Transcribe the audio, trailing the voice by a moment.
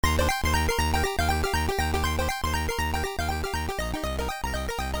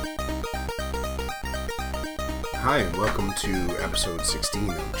Hi, and welcome to episode 16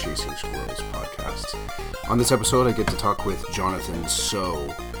 of Chasing Squirrels podcast. On this episode, I get to talk with Jonathan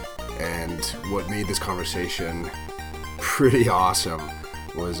So, and what made this conversation pretty awesome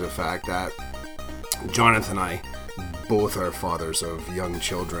was the fact that Jonathan and I both are fathers of young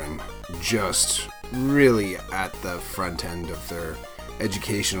children, just really at the front end of their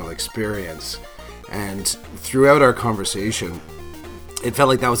educational experience. And throughout our conversation, it felt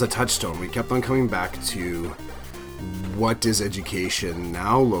like that was a touchstone. We kept on coming back to what does education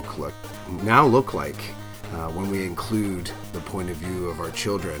now look like when we include the point of view of our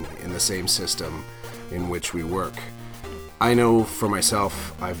children in the same system in which we work. I know for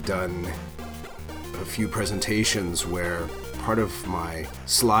myself, I've done a few presentations where part of my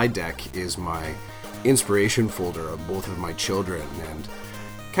slide deck is my inspiration folder of both of my children, and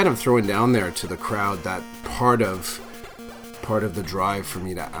kind of throwing down there to the crowd that part of the drive for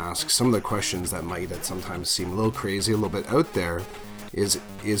me to ask some of the questions that might at sometimes seem a little crazy, a little bit out there, is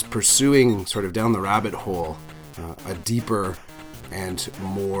pursuing sort of down the rabbit hole a deeper and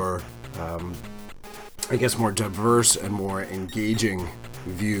more, more diverse and more engaging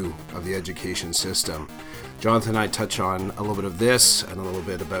view of the education system. Jonathan and I touch on a little bit of this and a little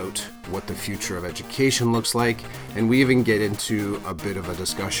bit about what the future of education looks like, and we even get into a bit of a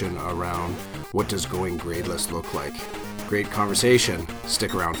discussion around what does going gradeless look like. Great conversation.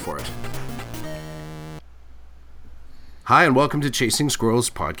 Stick around for it. Hi, and welcome to Chasing Squirrels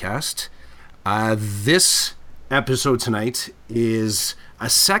podcast. This episode tonight is a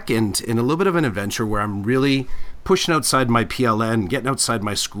second in a little bit of an adventure where I'm really pushing outside my PLN, getting outside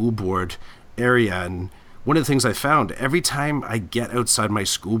my school board area. And one of the things I found, every time I get outside my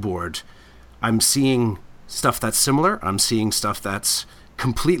school board, I'm seeing stuff that's similar. I'm seeing stuff that's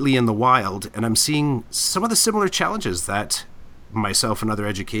completely in the wild, and I'm seeing some of the similar challenges that myself and other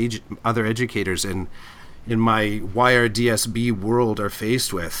educators in my YRDSB world are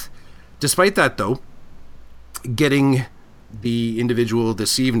faced with. Despite that, though, getting the individual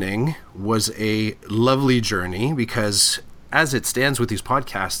this evening was a lovely journey, because as it stands with these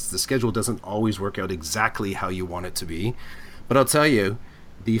podcasts, the schedule doesn't always work out exactly how you want it to be. But I'll tell you,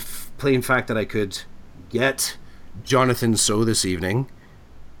 the plain fact that I could get Jonathan So this evening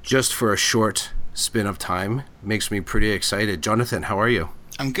just for a short spin of time makes me pretty excited. Jonathan, how are you?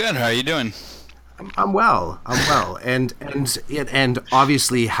 I'm good. How are you doing? I'm well, and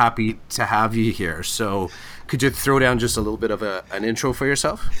obviously happy to have you here. So could you throw down just a little bit of an intro for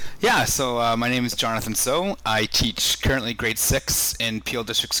yourself? Yeah, so my name is Jonathan So. I teach currently grade 6 in Peel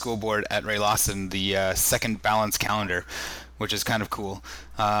District School Board at Ray Lawson, the second balance calendar, which is kind of cool.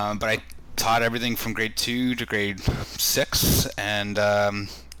 But I taught everything from grade 2 to grade 6, and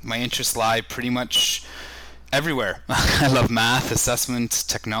my interests lie pretty much everywhere. I love math, assessment,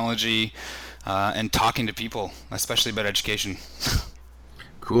 technology, and talking to people, especially about education.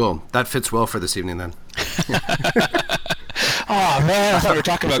 Cool. That fits well for this evening then. Oh man, I thought we were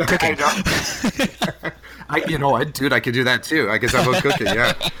talking about cooking. I could do that too. I guess I'm about cooking,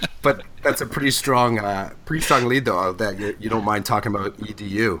 yeah. But that's a pretty strong lead though, that you don't mind talking about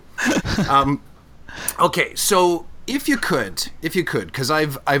EDU. Okay, so if you could, because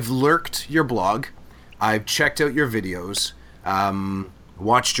I've lurked your blog, I've checked out your videos,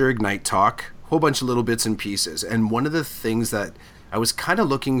 watched your Ignite talk, a whole bunch of little bits and pieces, and one of the things that I was kind of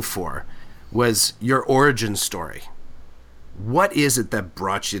looking for was your origin story. What is it that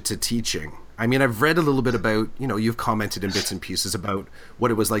brought you to teaching? I mean, I've read a little bit about, you've commented in bits and pieces about what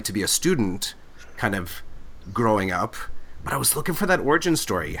it was like to be a student kind of growing up, but I was looking for that origin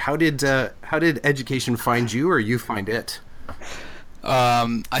story. How did education find you, or you find it?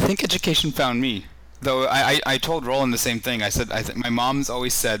 I think education found me. Though I told Roland the same thing. I think my mom's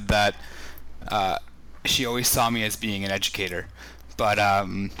always said that she always saw me as being an educator. But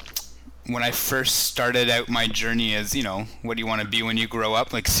when I first started out my journey as, what do you want to be when you grow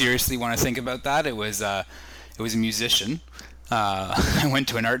up? Like, seriously want to think about that? It was a musician. I went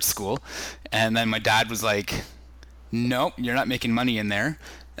to an art school, and then my dad was like, nope, you're not making money in there.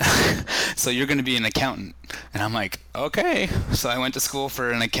 So you're going to be an accountant. And I'm like, okay. So I went to school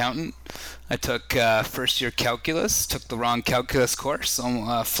for an accountant. I took first year calculus, took the wrong calculus course,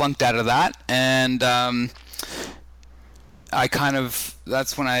 so flunked out of that. And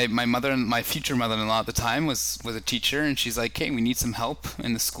that's when my future mother-in-law at the time was a teacher, and she's like, hey, we need some help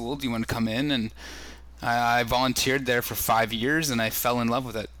in the school. Do you want to come in? And I volunteered there for 5 years, and I fell in love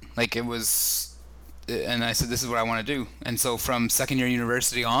with it. And I said, this is what I want to do. And so from second year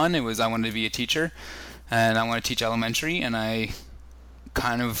university on, I wanted to be a teacher, and I want to teach elementary, and I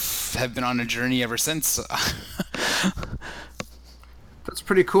kind of have been on a journey ever since. That's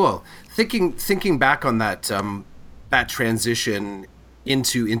pretty cool. Thinking back on that, that transition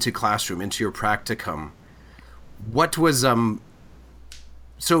into classroom, into your practicum, what was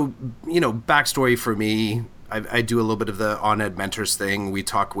so, backstory for me, I do a little bit of the On Ed Mentors thing. We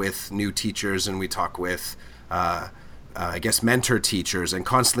talk with new teachers and we talk with, I guess, mentor teachers, and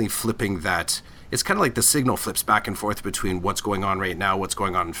constantly flipping that. It's kind of like the signal flips back and forth between what's going on right now, what's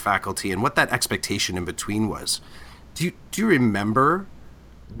going on in faculty, and what that expectation in between was. Do you remember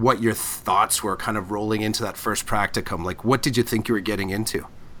what your thoughts were kind of rolling into that first practicum? Like, what did you think you were getting into?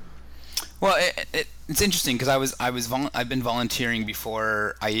 Well, it's interesting because I've been volunteering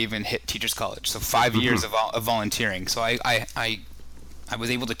before I even hit Teachers College, so 5 years of volunteering. So I was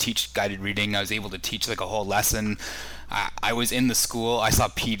able to teach guided reading. I was able to teach like a whole lesson. I was in the school. I saw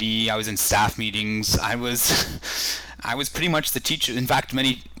PD. I was in staff meetings. I was pretty much the teacher. In fact,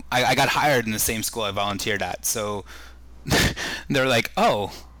 I got hired in the same school I volunteered at. So they're like,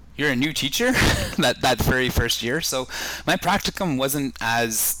 "Oh, you're a new teacher?" that very first year. So my practicum wasn't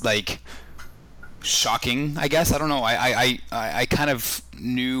as like shocking, I guess. I don't know. I kind of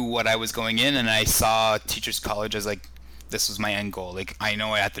knew what I was going in, and I saw Teachers College as like this was my end goal. Like I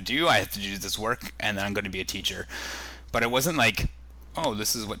know I have to do this work, and then I'm going to be a teacher. But it wasn't like, oh,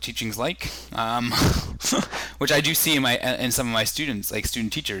 this is what teaching's like, which I do see in some of my students, like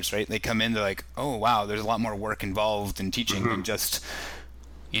student teachers, right? They come in, they're like, oh wow, there's a lot more work involved in teaching than just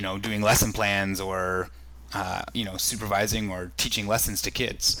doing lesson plans or supervising or teaching lessons to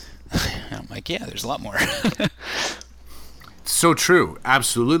kids. I'm like, yeah, there's a lot more. So true,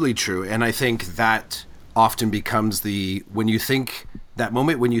 absolutely true, and I think that often becomes when you think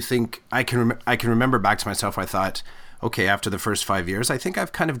I can remember back to myself. I thought, okay, after the first 5 years, I think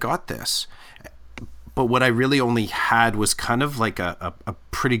I've kind of got this. But what I really only had was kind of like a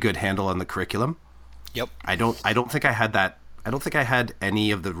pretty good handle on the curriculum. Yep. I don't think I had that. I don't think I had any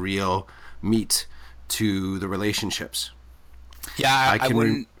of the real meat to the relationships. Yeah,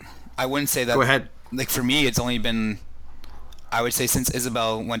 I wouldn't say that. Go ahead. Like for me, it's only been, I would say, since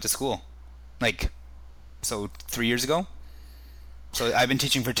Isabel went to school, so 3 years ago. So I've been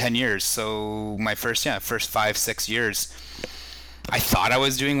teaching for 10 years. So my first 5-6 years, I thought I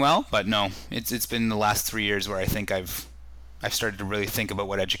was doing well, but no, it's been the last 3 years where I think I've started to really think about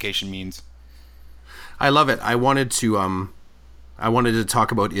what education means. I love it. I wanted to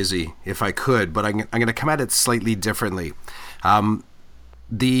talk about Izzy if I could, but I'm going to come at it slightly differently. I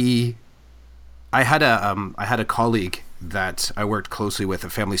had a colleague that I worked closely with, a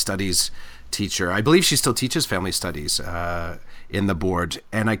family studies teacher. I believe she still teaches family studies in the board.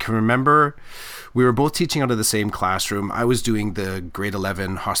 And I can remember we were both teaching out of the same classroom. I was doing the grade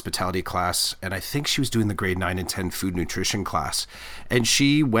 11 hospitality class, and I think she was doing the grade 9 and 10 food nutrition class. And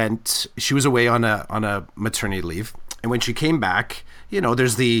she was away on a maternity leave. And when she came back,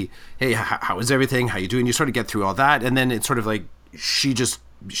 there's the, hey, how is everything? How you doing? You sort of get through all that. And then it's sort of like she just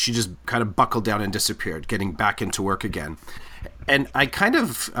kind of buckled down and disappeared, getting back into work again. And I kind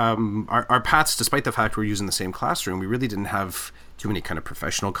of, our paths, despite the fact we're using the same classroom, we really didn't have too many kind of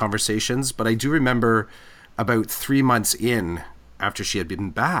professional conversations. But I do remember about 3 months in, after she had been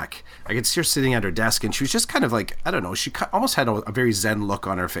back, I could see her sitting at her desk, and she was just kind of like, I don't know, she almost had a very zen look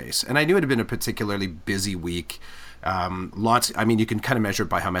on her face. And I knew it had been a particularly busy week. You can kind of measure it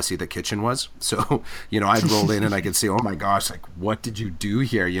by how messy the kitchen was. So, I'd roll in and I could say, oh my gosh, like, what did you do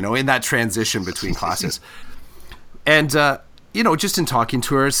here? In that transition between classes. And, just in talking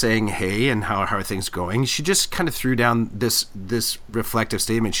to her, saying, hey, and how are things going? She just kind of threw down this reflective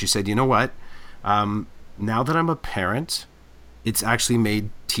statement. She said, you know what? Now that I'm a parent, it's actually made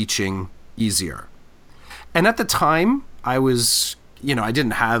teaching easier. And at the time, I was, I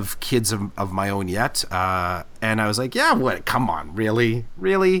didn't have kids of my own yet. And I was like, yeah, what? Come on, really?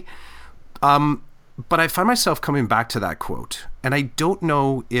 Really? But I find myself coming back to that quote. And I don't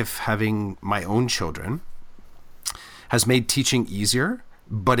know if having my own children has made teaching easier,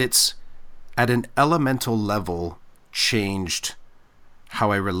 but it's at an elemental level changed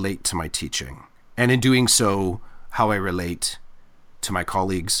how I relate to my teaching. And in doing so, how I relate to my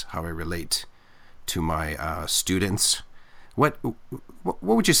colleagues, how I relate to my students. What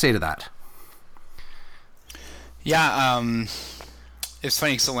would you say to that? Yeah, it's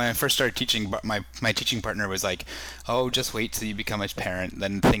funny. So when I first started teaching, my teaching partner was like, "Oh, just wait till you become a parent,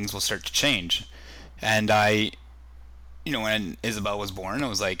 then things will start to change." And when Isabel was born, I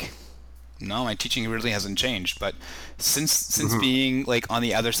was like, "No, my teaching really hasn't changed." But since being like on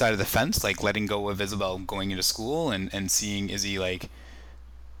the other side of the fence, like letting go of Isabel going into school and seeing Izzy like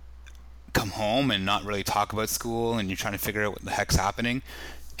come home and not really talk about school, and you're trying to figure out what the heck's happening,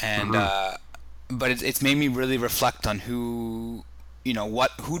 and but it's made me really reflect on who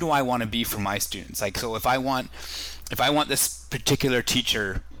do I want to be for my students. Like, so if I want if I want this particular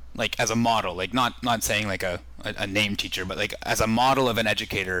teacher, like as a model, like not saying like a name teacher, but like as a model of an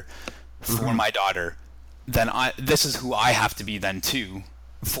educator for my daughter, then this is who I have to be then too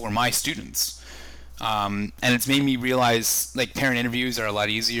for my students. And it's made me realize like parent interviews are a lot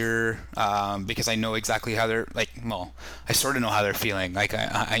easier, because I know exactly how they're like. Well, I sort of know how they're feeling. Like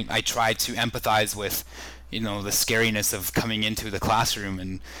I try to empathize with, the scariness of coming into the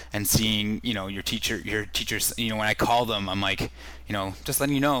classroom and seeing, your teachers. When I call them, I'm like, just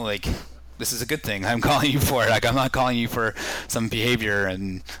letting you know, like, this is a good thing I'm calling you for. Like, I'm not calling you for some behavior,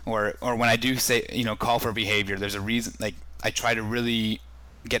 or when I do say, call for behavior, there's a reason. Like, I try to really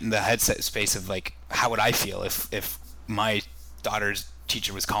get in the headset space of like, how would I feel if my daughter's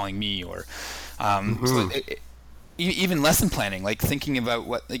teacher was calling me, or so even lesson planning, like thinking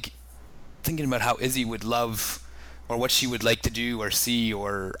about how Izzy would love, or what she would like to do or see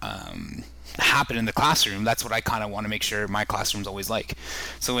or happen in the classroom. That's what I kind of want to make sure my classroom's always like.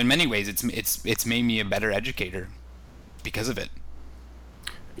 So in many ways, it's made me a better educator because of it.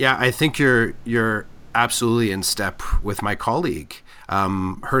 Yeah, I think you're absolutely in step with my colleague.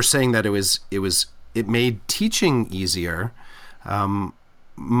 Her saying that it made teaching easier.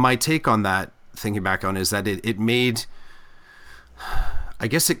 My take on that, thinking back on, is that it made, I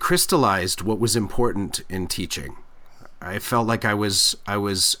guess it crystallized what was important in teaching. I felt like I was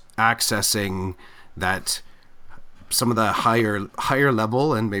accessing that, some of the higher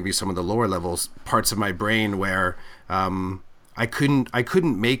level and maybe some of the lower levels parts of my brain where I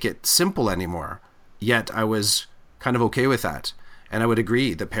couldn't make it simple anymore. Yet I was kind of okay with that. And I would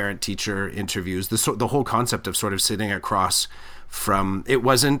agree, the parent-teacher interviews, the whole concept of sort of sitting across from, it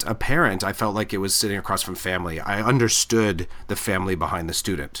wasn't a parent. I felt like it was sitting across from family. I understood the family behind the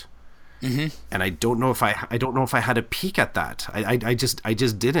student. Mm-hmm. And I don't know if I had a peek at that. I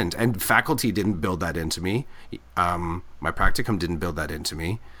just didn't. And faculty didn't build that into me. My practicum didn't build that into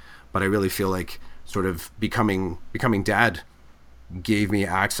me. But I really feel like sort of becoming dad gave me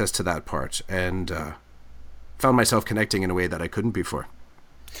access to that part, and found myself connecting in a way that I couldn't before.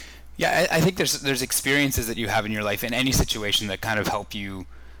 Yeah, I think there's experiences that you have in your life in any situation that kind of help you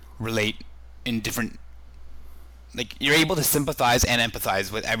relate in different, like, you're able to sympathize and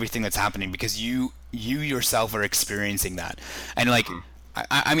empathize with everything that's happening because you yourself are experiencing that. And like,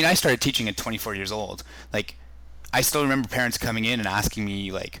 I mean, I started teaching at 24 years old. Like, I still remember parents coming in and asking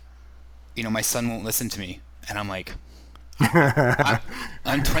me, like, my son won't listen to me, and I'm like,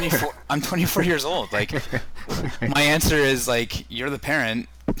 I'm 24. I'm 24 years old. Like, my answer is like, you're the parent.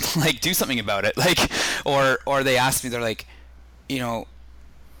 Like, do something about it. Like, or they ask me, they're like,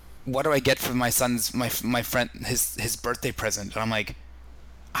 what do I get for my son's my friend his birthday present? And I'm like,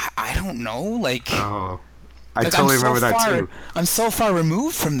 I don't know. Like, oh, I totally remember that too. I'm so far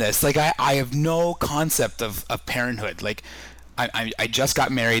removed from this. Like, I have no concept of parenthood. Like, I just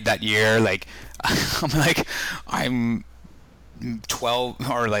got married that year. Like, I'm 12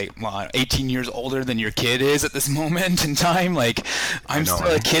 or 18 years older than your kid is at this moment in time. Like, I'm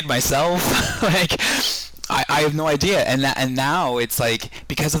still a kid myself. Like, I have no idea. And now it's like,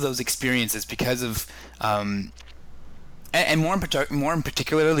 because of those experiences, because of and more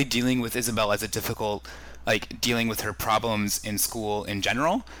particularly dealing with Isabel as a difficult, like, dealing with her problems in school in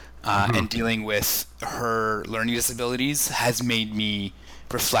general, and dealing with her learning disabilities has made me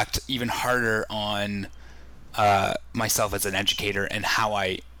reflect even harder on myself as an educator and how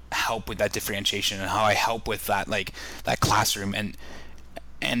I help with that differentiation and how I help with that, like, that classroom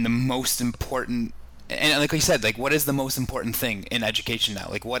and the most important, and like I said, like, what is the most important thing in education now?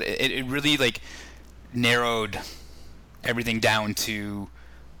 Like, what it really, like, narrowed everything down to,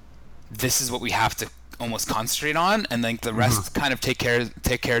 this is what we have to almost concentrate on, and like the rest kind of take care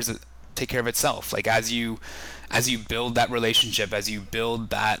of itself. Like, as you build that relationship, as you build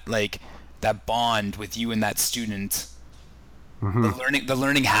that, like, that bond with you and that student, the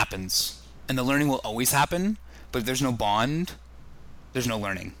learning happens, and the learning will always happen. But if there's no bond, there's no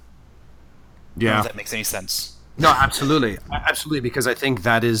learning. Yeah, I don't know if that makes any sense. No, absolutely, because I think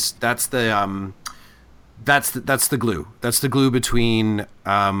that's the glue. That's the glue between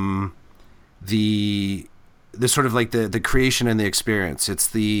the sort of like the creation and the experience. It's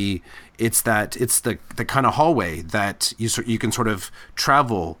the kind of hallway that you can sort of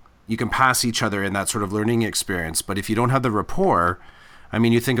travel. You can pass each other in that sort of learning experience. But if you don't have the rapport, I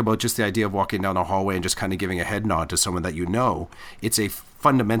mean, you think about just the idea of walking down a hallway and just kind of giving a head nod to someone that you know. It's a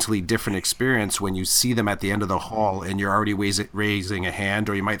fundamentally different experience when you see them at the end of the hall and you're already raising a hand,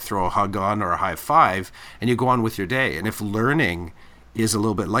 or you might throw a hug on or a high five, and you go on with your day. And if learning is a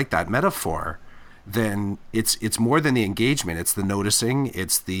little bit like that metaphor, then it's more than the engagement. It's the noticing,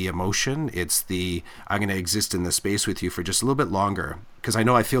 it's the emotion, it's the I'm going to exist in the space with you for just a little bit longer, because I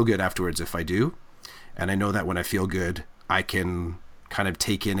know I feel good afterwards if I do, and I know that when I feel good, I can kind of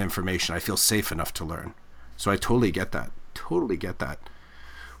take in information. I feel safe enough to learn. So I totally get that. Totally get that.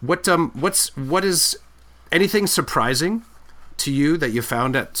 What is anything surprising to you that you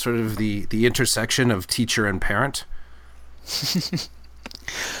found at sort of the intersection of teacher and parent?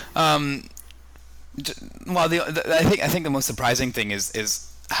 Well, I think the most surprising thing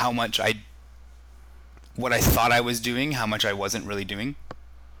is how much what I thought I was doing, how much I wasn't really doing.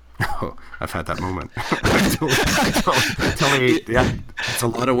 Oh, I've had that moment. Tell me, yeah, it's a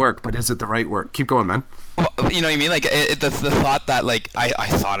lot of work, but is it the right work? Keep going, man. Well, you know what I mean? Like the thought that like I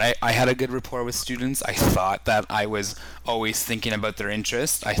thought I had a good rapport with students. I thought that I was always thinking about their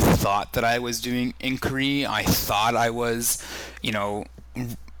interest. I thought that I was doing inquiry. I thought I was,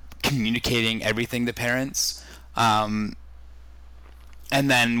 communicating everything to parents. And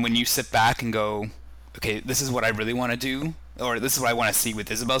then when you sit back and go, okay, this is what I really want to do, or this is what I want to see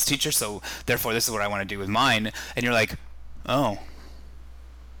with Isabel's teacher, so therefore this is what I want to do with mine. And you're like, oh,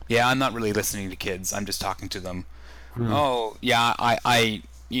 yeah, I'm not really listening to kids. I'm just talking to them. Oh, yeah, I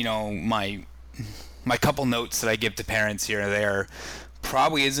my couple notes that I give to parents here and there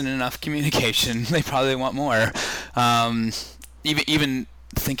probably isn't enough communication. They probably want more. Even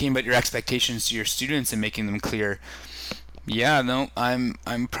thinking about your expectations to your students and making them clear. Yeah, no, I'm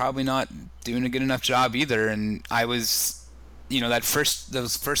probably not doing a good enough job either. And I was,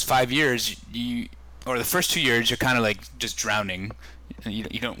 those first 5 years, or the first 2 years, you're kind of like just drowning. You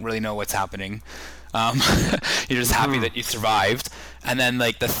don't really know what's happening. You're just happy that you survived. And then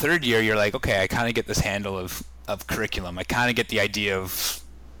like the third year, you're like, okay, I kind of get this handle of curriculum. I kind of get the idea of,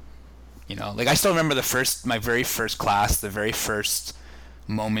 like I still remember my very first class, the very first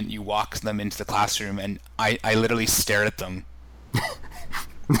moment you walk them into the classroom, and I literally stared at them.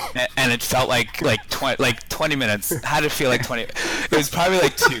 And it felt like 20 minutes. How did it feel like 20? It was probably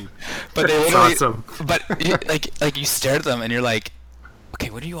like 2. But they literally, awesome. But like you stare at them and you're like, okay,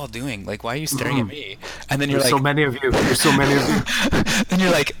 what are you all doing? Like, why are you staring at me? And then There's like, so many of you. There's so many of you. Then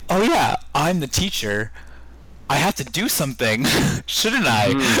you're like, oh yeah, I'm the teacher. I have to do something, shouldn't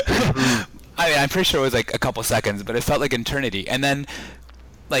I? I mean, I'm pretty sure it was like a couple seconds, but it felt like eternity. And then,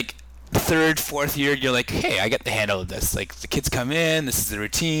 like, third, fourth year, you're like, hey, I get the handle of this. Like, the kids come in, this is the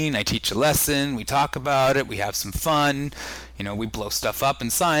routine, I teach a lesson, we talk about it, we have some fun, we blow stuff up in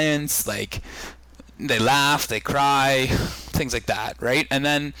science, like, they laugh, they cry, things like that, right? And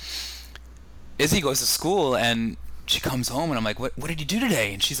then Izzy goes to school, and she comes home, and I'm like, what did you do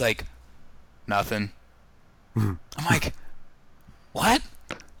today? And she's like, nothing. I'm like, what?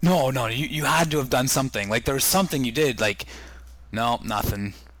 No, you had to have done something. Like, there was something you did. Like, no,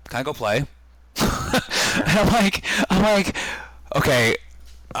 nothing. Can I go play? And I'm like, okay,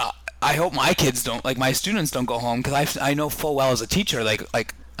 I hope my kids don't, like, my students don't go home, because I know full well as a teacher, like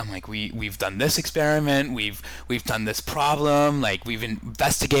I'm like, we've done this experiment, we've done this problem, like, we've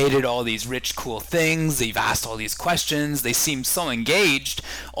investigated all these rich, cool things, they've asked all these questions, they seem so engaged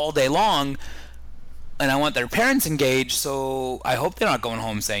all day long, and I want their parents engaged, so I hope they're not going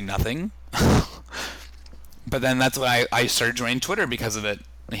home saying nothing. But then that's when I started joining Twitter because of it.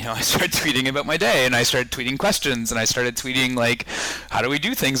 I started tweeting about my day, and I started tweeting questions, and I started tweeting, like, how do we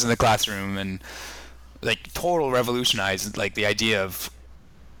do things in the classroom, and, like, total revolutionized, like, the idea of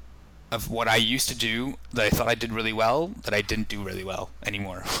what I used to do that I thought I did really well, that I didn't do really well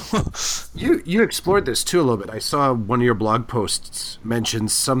anymore. You explored this too a little bit. I saw one of your blog posts mention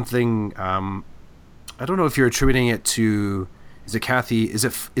something. I don't know if you're attributing it to. Is it Kathy? Is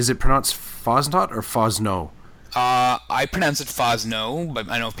it pronounced Fosnot or Fosno? I pronounce it Fosno, but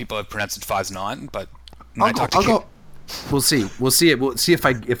I know people have pronounced it Fosnot. But when I'll go. We'll see. We'll see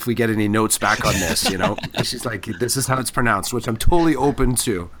if we get any notes back on this. She's like, this is how it's pronounced, which I'm totally open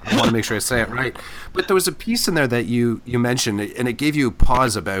to. I want to make sure I say it right. But there was a piece in there that you mentioned, and it gave you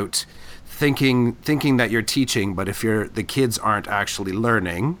pause about thinking that you're teaching, but if the kids aren't actually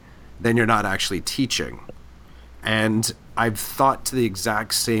learning, then you're not actually teaching. And I've thought to the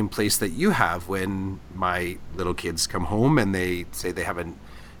exact same place that you have when my little kids come home and they say they haven't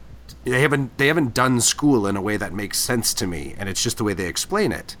done school in a way that makes sense to me, and it's just the way they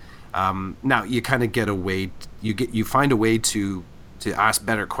explain it. Now you kind of get a way, you find a way to ask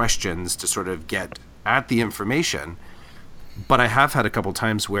better questions to sort of get at the information. But I have had a couple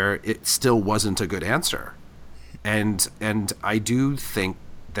times where it still wasn't a good answer, and I do think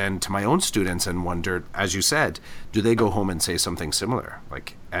then to my own students and wonder, as you said, do they go home and say something similar?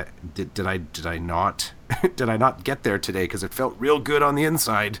 Like, did I not get there today because it felt real good on the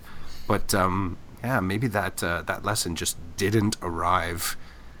inside, but yeah, maybe that lesson just didn't arrive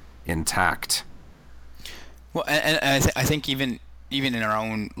intact. Well, and I think even in our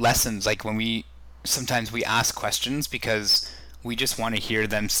own lessons, like when we sometimes we ask questions because we just want to hear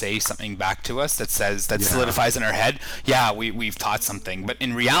them say something back to us that Yeah. solidifies in our head. Yeah, we've taught something, but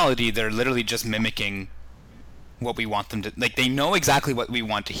in reality, they're literally just mimicking what we want them to, like they know exactly what we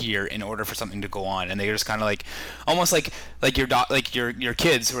want to hear in order for something to go on, and they're just kind of like almost like your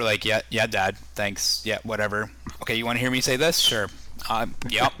kids who are like, yeah dad, thanks, yeah, whatever, okay, you want to hear me say this, sure,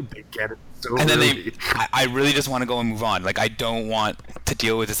 yep. They get it so And then early. I really just want to go and move on, like I don't want to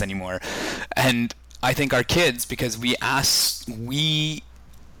deal with this anymore. And I think our kids, because we as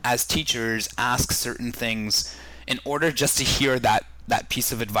teachers ask certain things in order just to hear that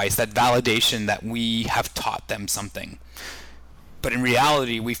piece of advice, that validation that we have taught them something. But in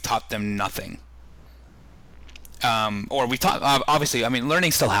reality, we've taught them nothing. Or we taught, obviously, I mean,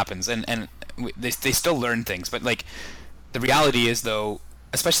 learning still happens, and they still learn things. But like, the reality is, though,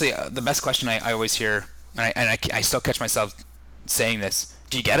 especially the best question I always hear, and I still catch myself saying this: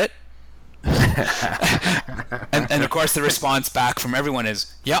 "Do you get it?" and of course, the response back from everyone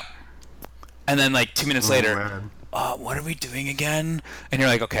is, "Yep." And then like 2 minutes Oh, later, man. what are we doing again? And you're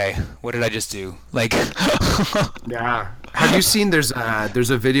like, okay, what did I just do? Like, Yeah. Have you seen there's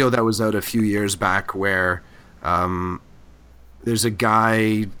a video that was out a few years back where there's a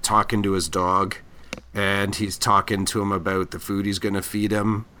guy talking to his dog, and he's talking to him about the food he's going to feed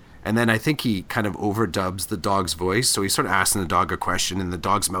him. And then I think he kind of overdubs the dog's voice. So he's sort of asking the dog a question, and the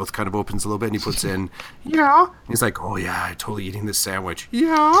dog's mouth kind of opens a little bit, and he puts in, yeah. He's like, oh, yeah, I'm totally eating this sandwich.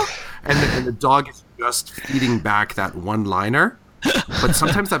 Yeah. And the dog is just feeding back that one-liner. But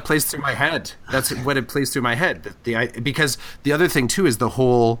sometimes that plays through my head. That's what it plays through my head. Because the other thing, too, is the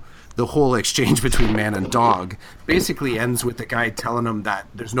whole exchange between man and dog basically ends with the guy telling him that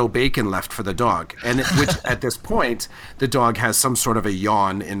there's no bacon left for the dog, which at this point the dog has some sort of a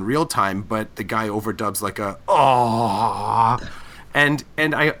yawn in real time, but the guy overdubs like a oh, and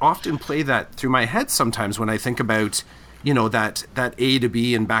I often play that through my head sometimes when I think about that A to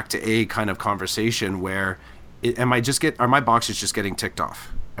B and back to A kind of conversation where are my boxes just getting ticked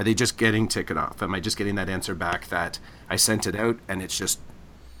off? Are they just getting ticked off? Am I just getting that answer back that I sent it out and it's just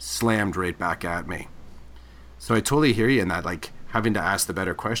slammed right back at me? So I totally hear you in that, like having to ask the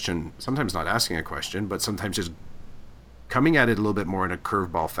better question, sometimes not asking a question, but sometimes just coming at it a little bit more in a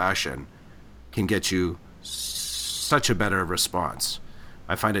curveball fashion can get you such a better response.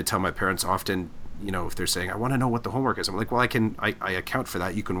 I find I tell my parents often, if they're saying, I want to know what the homework is, I'm like, well, I account for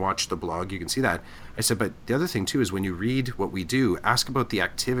that. You can watch the blog, you can see that. I said, but the other thing too is when you read what we do, ask about the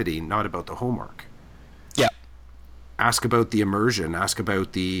activity, not about the homework. yeah, Ask about the immersion, ask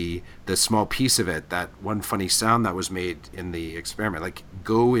about the small piece of it, that one funny sound that was made in the experiment. Like,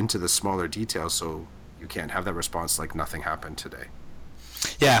 go into the smaller details so you can't have that response like nothing happened today.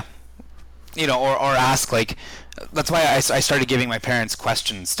 yeah. Or ask, like, that's why I started giving my parents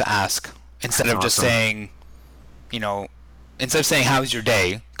questions to ask instead That's of just awesome. saying, instead of saying how's your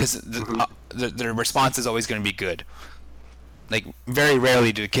day, because the response is always going to be good. Like, very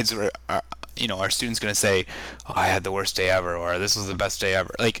rarely do kids our students going to say, oh, I had the worst day ever, or this was the best day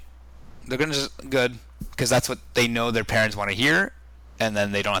ever. Like, they're going to just good, because that's what they know their parents want to hear, and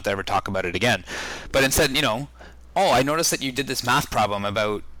then they don't have to ever talk about it again. But instead, oh, I noticed that you did this math problem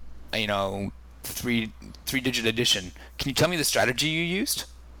about three-digit addition. Can you tell me the strategy you used?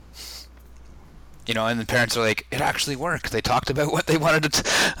 And the parents are like, it actually worked. They talked about what they wanted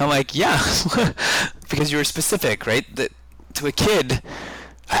to. I'm like, yeah, because you were specific, right? That to a kid,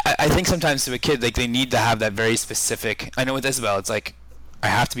 I think sometimes to a kid, like, they need to have that very specific. I know with Isabel, it's like, I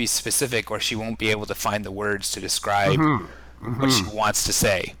have to be specific, or she won't be able to find the words to describe what she wants to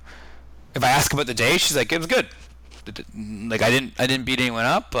say. If I ask about the day, she's like, it was good. Like, I didn't beat anyone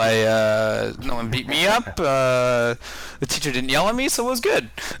up. No one beat me up. The teacher didn't yell at me, so it was good.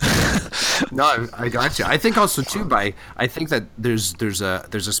 No, I got you. I think also too, I think that there's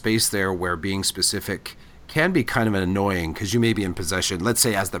a space there where being specific can be kind of annoying, because you may be in possession. Let's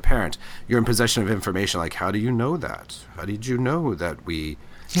say, as the parent, you're in possession of information. Like, how do you know that? How did you know that we?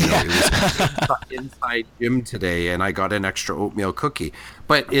 It was inside gym today, and I got an extra oatmeal cookie.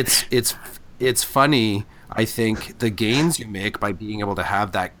 But it's funny. I think the gains you make by being able to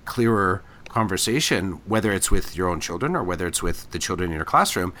have that clearer conversation, whether it's with your own children or whether it's with the children in your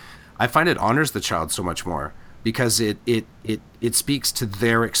classroom, I find it honors the child so much more, because it speaks to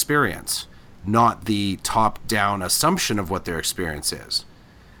their experience, not the top-down assumption of what their experience is.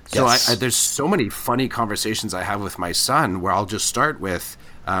 So Yes. there's so many funny conversations I have with my son where I'll just start with,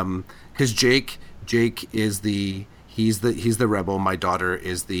 because Jake is he's the rebel. My daughter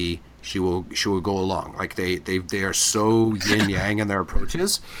is the she will go along. Like they are so yin yang in their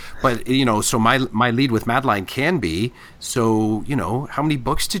approaches. But so my lead with Madeline can be, so how many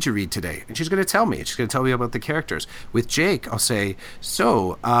books did you read today? And she's going to tell me. She's going to tell me about the characters. With Jake, I'll say,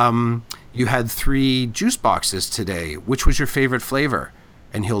 so you had 3 juice boxes today. Which was your favorite flavor?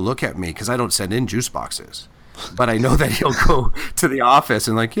 And he'll look at me because I don't send in juice boxes. But I know that he'll go to the office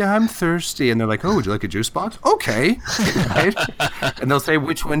and like, yeah, I'm thirsty. And they're like, oh, would you like a juice box? Okay. Right? And they'll say,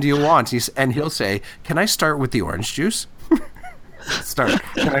 which one do you want? And he'll say, can I start with the orange juice?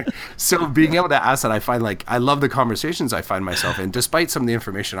 So being able to ask that, I find I love the conversations I find myself in, despite some of the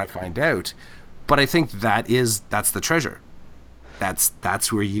information I find out. But I think that's the treasure.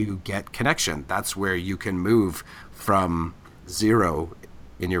 That's where you get connection. That's where you can move from 0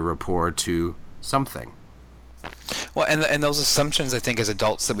 in your rapport to something. Well, and those assumptions, I think, as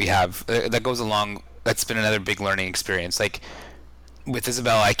adults that we have, that goes along, that's been another big learning experience. Like, with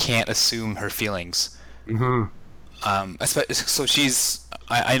Isabel, I can't assume her feelings. Mm-hmm. So she's,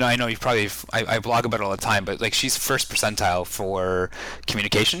 I know you probably, I blog about it all the time, but, like, she's first percentile for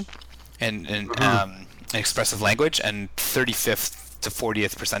communication and expressive language, and 35th to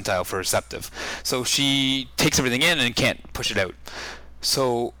 40th percentile for receptive. So she takes everything in and can't push it out.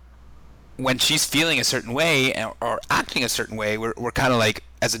 So when she's feeling a certain way or acting a certain way, we're kind of like,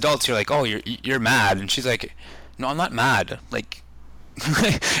 as adults, you're like, oh, you're mad, and she's like, no, I'm not mad. Like,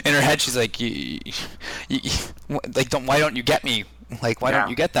 in her head, she's like, why don't you get me? Like, why don't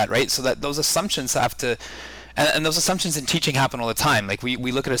you get that, right? So that those assumptions have to, and those assumptions in teaching happen all the time. Like, we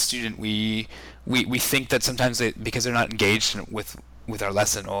look at a student, we think that sometimes because they're not engaged with our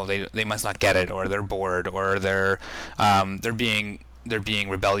lesson, oh, they must not get it, or they're bored, or they're being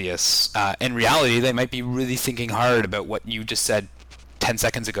rebellious. In reality, they might be really thinking hard about what you just said 10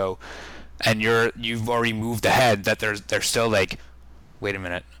 seconds ago, and you've already moved ahead. That they're still like, wait a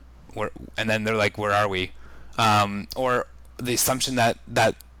minute, and then they're like, where are we? Or the assumption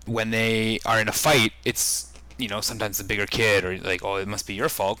that when they are in a fight, it's sometimes the bigger kid, or like, oh, it must be your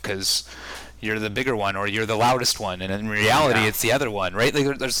fault because you're the bigger one, or you're the loudest one, and in reality, it's the other one, right?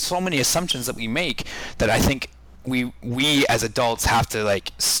 Like, there's so many assumptions that we make that I think we as adults have to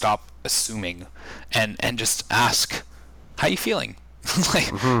like stop assuming and just ask, how you feeling? Like,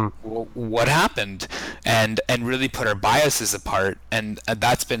 what happened? And really put our biases apart. And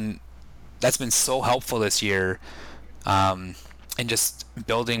that's been so helpful this year, in just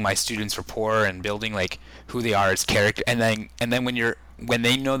building my students' rapport and building like who they are as character. And then when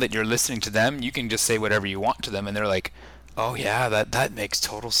they know that you're listening to them, you can just say whatever you want to them, and they're like, oh yeah, that makes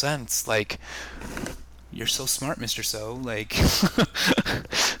total sense. Like, you're so smart, Mr. So, like,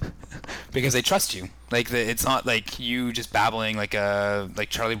 because they trust you. Like, it's not like you just babbling like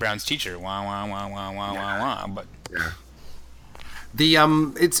Charlie Brown's teacher, wah wah wah wah wah wah wah. But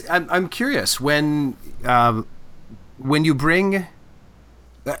I'm curious when you bring,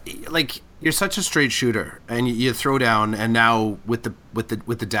 like, you're such a straight shooter and you throw down, and now with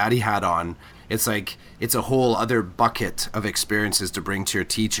the daddy hat on, it's like it's a whole other bucket of experiences to bring to your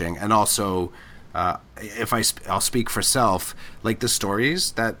teaching, and also. If I'll speak for self, like the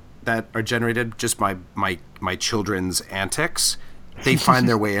stories that are generated just my children's antics, they find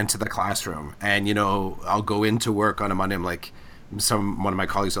their way into the classroom. And I'll go into work on a Monday, I'm like, one of my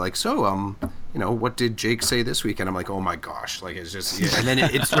colleagues are like, so what did Jake say this week? And I'm like, oh my gosh, like, it's just, and then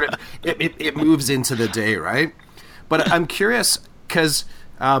it sort of it moves into the day, right? But I'm curious because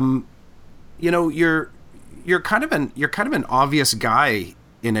you're kind of an obvious guy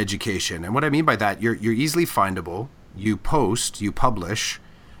in education. And what I mean by that, you're easily findable, you post, you publish,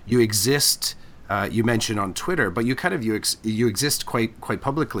 you exist, you mentioned on Twitter, but you kind of you exist quite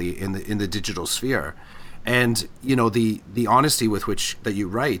publicly in the digital sphere. And the honesty with which that you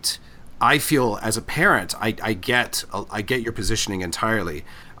write, I feel as a parent, I get your positioning entirely.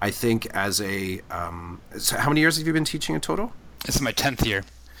 I think as a so how many years have you been teaching in total? This is my 10th year.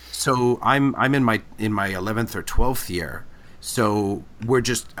 So I'm in my 11th or 12th year. So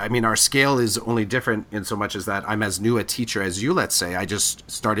our scale is only different in so much as that I'm as new a teacher as you, let's say. I just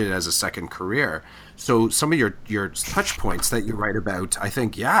started as a second career. So some of your touch points that you write about, I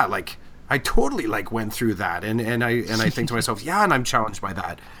think, yeah, like I totally like went through that. And I think to myself, yeah, and I'm challenged by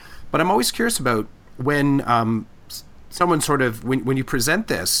that. But I'm always curious about when someone sort of, when you present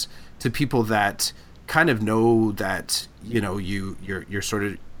this to people that kind of know that, you're sort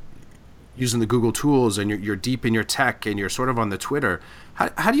of using the Google tools and you're deep in your tech and you're sort of on the Twitter.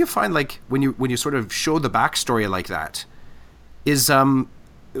 How do you find, like, when you sort of show the backstory like that, is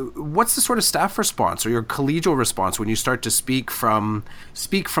what's the sort of staff response or your collegial response when you start to speak from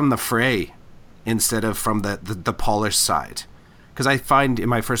the fray instead of from the polished side? because I find in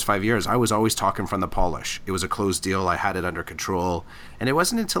my first 5 years, I was always talking from the polish. It was a closed deal. I had it under control. And it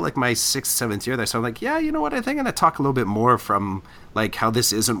wasn't until like my sixth, seventh year that I started like, yeah, you know what? I think I'm going to talk a little bit more from like how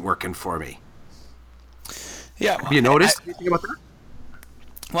this isn't working for me. Yeah. Have you noticed anything about that?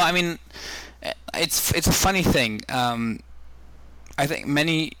 Well, I mean, it's a funny thing. I think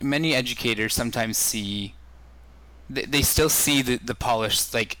many educators sometimes see they still see the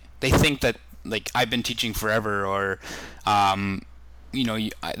polish, like they think that like I've been teaching forever, or often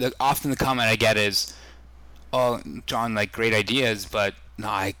the comment I get is, oh, John, like great ideas, but no,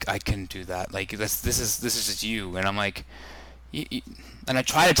 I couldn't do that, like this is just you. And I'm like, and I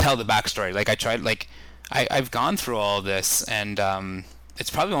try to tell the backstory, like I've gone through all of this, and it's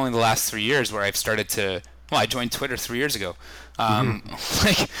probably only the last 3 years where I've started to. Well, I joined Twitter 3 years ago.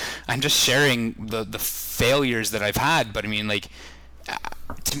 Like, I'm just sharing the failures that I've had. But I mean, like,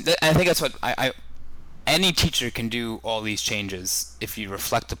 I think that's what any teacher can do all these changes if you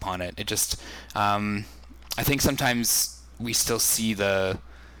reflect upon it. It just, I think sometimes we still see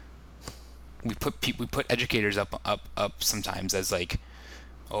we put educators up sometimes as like,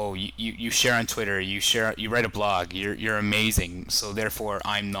 oh, you share on Twitter, you write a blog, you're amazing, so therefore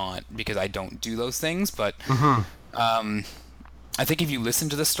I'm not, because I don't do those things. But I think if you listen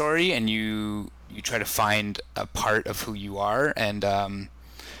to the story and you try to find a part of who you are, and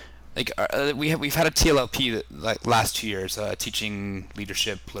we've had a TLLP like last 2 years, teaching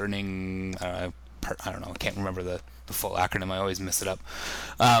leadership, learning. I don't know, I can't remember the full acronym. I always mess it up.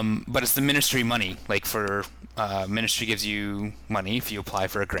 But it's the ministry money. Like for ministry gives you money if you apply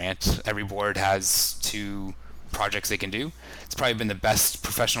for a grant. Every board has 2 projects they can do. It's probably been the best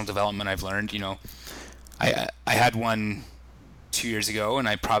professional development I've learned. I had one 2 years ago, and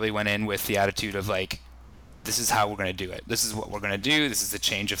I probably went in with the attitude of like, this is how we're going to do it. This is what we're going to do. This is the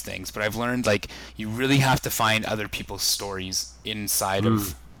change of things. But I've learned like you really have to find other people's stories inside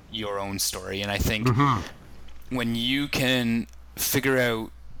of your own story. And I think when you can figure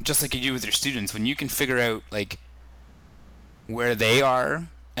out, just like you do with your students, when you can figure out like where they are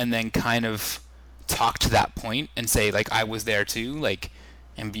and then kind of talk to that point and say like I was there too, like,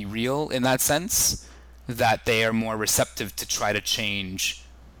 and be real in that sense, that they are more receptive to try to change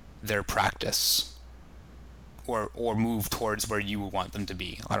their practice or move towards where you would want them to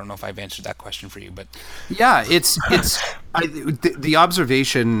be. I don't know if I've answered that question for you, but yeah, the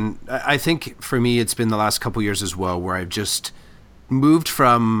observation, I think for me, it's been the last couple years as well, where I've just moved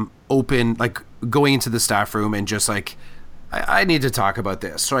from open, like going into the staff room and just like, I need to talk about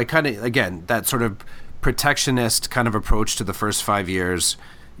this. So I kind of, again, that sort of protectionist kind of approach to the first 5 years,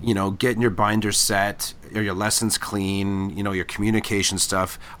 getting your binders set, or your lessons clean, your communication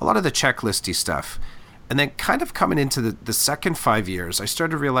stuff, a lot of the checklisty stuff. And then kind of coming into the second 5 years, I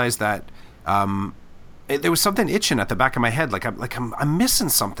started to realize that there was something itching at the back of my head. Like I'm missing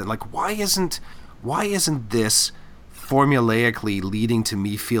something. Like why isn't this formulaically leading to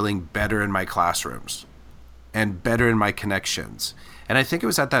me feeling better in my classrooms and better in my connections? And I think it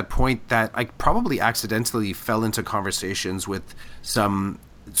was at that point that I probably accidentally fell into conversations with some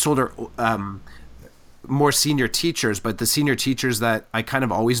sort of more senior teachers, but the senior teachers that I kind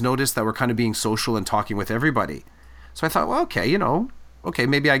of always noticed that were kind of being social and talking with everybody. So I thought, well, okay,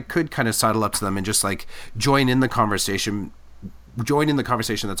 maybe I could kind of sidle up to them and just like join in the conversation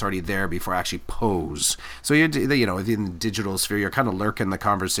that's already there before I actually pose. So in the digital sphere, you're kind of lurking the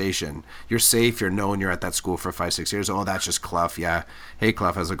conversation. You're safe, you're known, you're at that school for 5-6 years. Oh, that's just Clough. Yeah. Hey,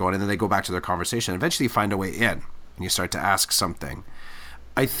 Clough, how's it going? And then they go back to their conversation. Eventually you find a way in and you start to ask something.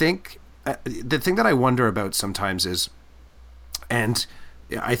 I think the thing that I wonder about sometimes is, and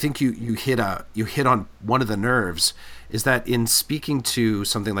I think you hit on one of the nerves, is that in speaking to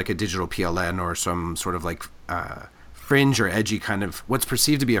something like a digital PLN or some sort of like fringe or edgy kind of what's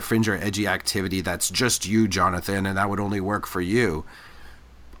perceived to be a fringe or edgy activity that's just you, Jonathan, and that would only work for you.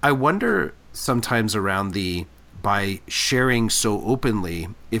 I wonder sometimes around by sharing so openly,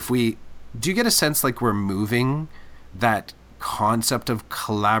 do you get a sense like we're moving that concept of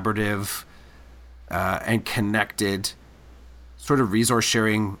collaborative and connected sort of resource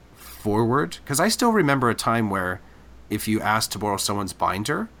sharing forward? Because I still remember a time where if you asked to borrow someone's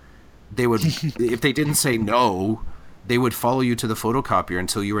binder, they would, if they didn't say no, they would follow you to the photocopier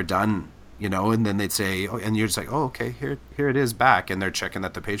until you were done, and then they'd say, oh, and you're just like, oh, okay, here it is back, and they're checking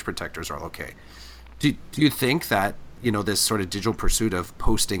that the page protectors are okay. Do you think that, this sort of digital pursuit of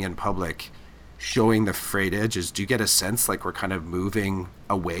posting in public, showing the frayed edges, do you get a sense like we're kind of moving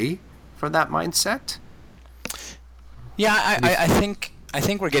away from that mindset? Yeah, I think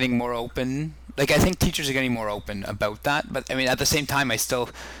we're getting more open. Like I think teachers are getting more open about that. But I mean, at the same time, I still,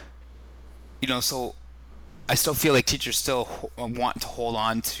 so I still feel like teachers still want to hold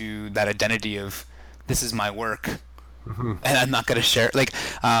on to that identity of this is my work, and I'm not going to share it. Like,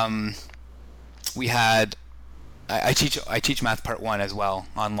 we had I teach math part one as well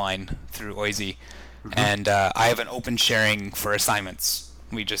online through Oisy, and I have an open sharing for assignments.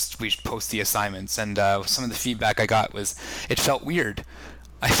 We post the assignments, and some of the feedback I got was it felt weird.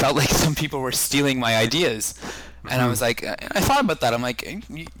 I felt like some people were stealing my ideas, and I was like, I thought about that. I'm like,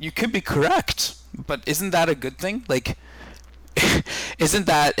 you could be correct, but isn't that a good thing? Like, isn't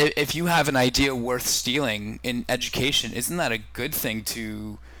that if you have an idea worth stealing in education, isn't that a good thing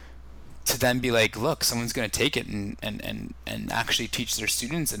to then be like, look, someone's going to take it and actually teach their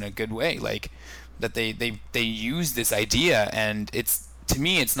students in a good way, like that they use this idea. And it's, to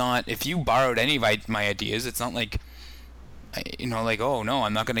me, it's not, if you borrowed any of my ideas, it's not like, like, oh no,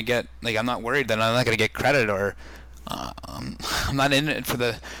 I'm not going to get, like, I'm not worried that I'm not going to get credit, or I'm not in it for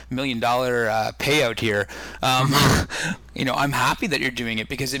the $1 million payout here. I'm happy that you're doing it,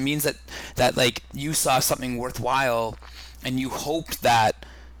 because it means that like you saw something worthwhile and you hoped that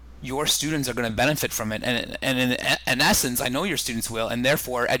your students are going to benefit from it, and in essence, I know your students will, and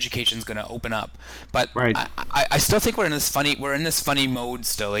therefore education is going to open up. But Right. I still think we're in this funny mode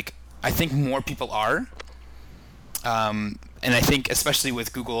still. Like, I think more people are, and I think especially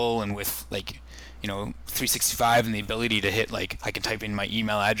with Google and with, like, 365 and the ability to hit, like, I can type in my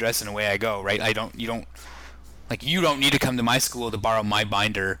email address and away I go, right? You don't need to come to my school to borrow my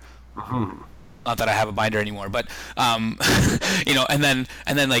binder. Not that I have a binder anymore, but and then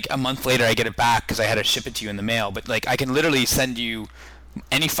like a month later I get it back because I had to ship it to you in the mail. But like, I can literally send you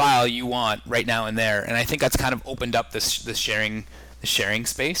any file you want right now and there, and I think that's kind of opened up the sharing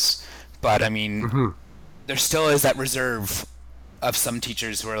space. But I mean, there still is that reserve of some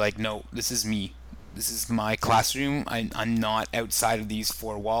teachers who are like, no, this is me, this is my classroom. I'm not outside of these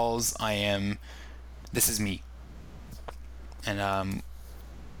four walls. This is me, and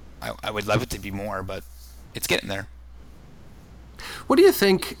I would love it to be more, but it's getting there. What do you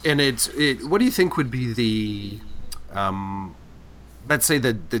think? What do you think would be the, let's say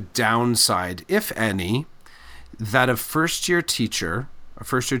the downside, if any, that a first year teacher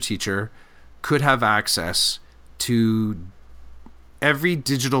could have access to every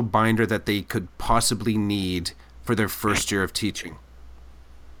digital binder that they could possibly need for their first year of teaching?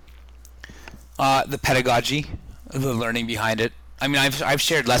 The pedagogy, the learning behind it. I mean, I've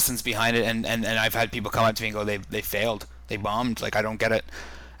shared lessons behind it, and I've had people come up to me and go, they failed, they bombed, like, I don't get it.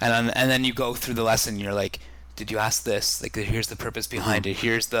 And then you go through the lesson and you're like, did you ask this? Like, here's the purpose behind it.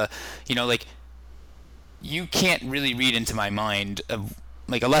 Here's the, like, you can't really read into my mind of,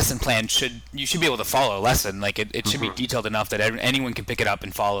 like, a lesson plan you should be able to follow a lesson. Like, it should be detailed enough that anyone can pick it up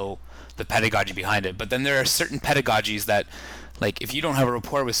and follow the pedagogy behind it. But then there are certain pedagogies that, like, if you don't have a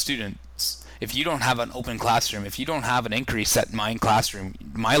rapport with students, if you don't have an open classroom, if you don't have an inquiry set mind classroom,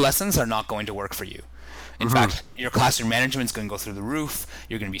 my lessons are not going to work for you. In fact, your classroom management is going to go through the roof.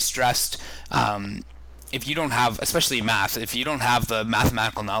 You're going to be stressed. If you don't have, especially math, if you don't have the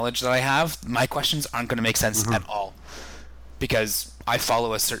mathematical knowledge that I have, my questions aren't going to make sense at all, because I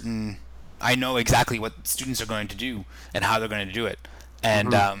follow I know exactly what students are going to do and how they're going to do it.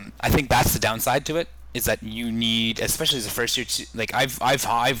 And I think that's the downside to it, is that you need, especially as a first year, like I've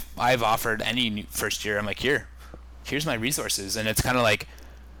offered any first year, I'm like, here's my resources, and it's kind of like,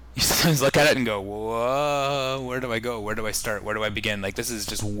 you sometimes look at it and go, whoa, where do I go? Where do I start? Where do I begin? Like, this is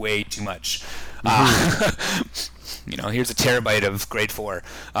just way too much. Here's a terabyte of grade 4.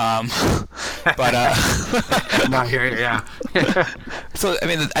 But Not here, yeah. so I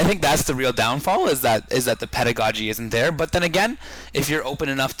mean, I think that's the real downfall, is that the pedagogy isn't there. But then again, if you're open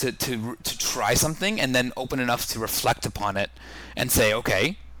enough to try something, and then open enough to reflect upon it and say,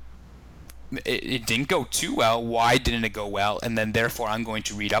 okay, it didn't go too well, why didn't it go well, and then therefore I'm going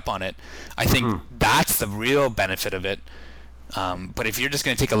to read up on it. I think that's the real benefit of it. But if you're just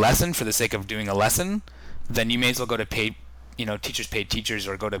going to take a lesson for the sake of doing a lesson, then you may as well go to teachers paid teachers,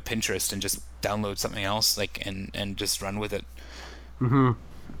 or go to Pinterest and just download something else, like, and just run with it.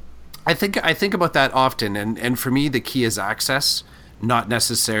 I think about that often, and for me the key is access, not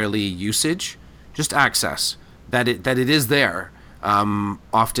necessarily usage, just access. That it is there.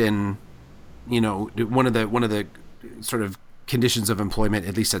 Often, one of the sort of conditions of employment,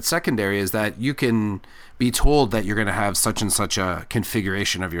 at least at secondary, is that you can be told that you're going to have such and such a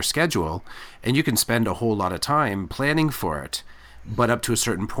configuration of your schedule, and you can spend a whole lot of time planning for it, but up to a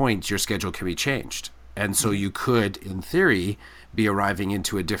certain point your schedule can be changed, and so you could, in theory, be arriving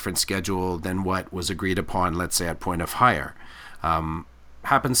into a different schedule than what was agreed upon, let's say at point of hire.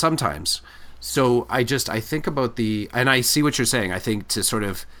 Happens sometimes. So I think about and I see what you're saying. I think to sort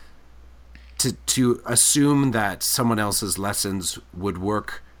of to assume that someone else's lessons would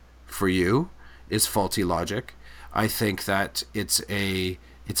work for you is faulty logic. I think that it's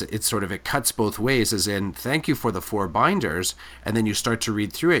sort of, it cuts both ways, as in, thank you for the 4 binders, and then you start to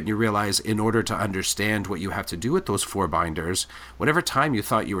read through it and you realize, in order to understand what you have to do with those 4 binders, whatever time you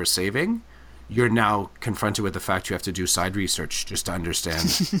thought you were saving, you're now confronted with the fact you have to do side research just to understand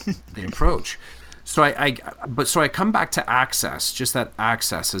the approach. So I come back to access, just that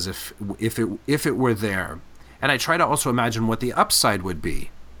access, as if it were there, and I try to also imagine what the upside would be.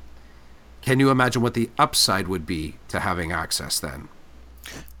 Can you imagine what the upside would be to having access then?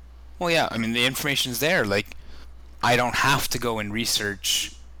 Well, yeah. I mean, the information's there. Like, I don't have to go and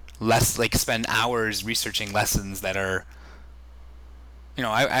research spend hours researching lessons that are. You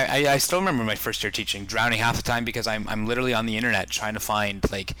know, I still remember my first year teaching, drowning half the time because I'm literally on the internet trying to find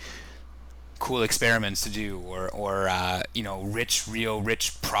like cool experiments to do, or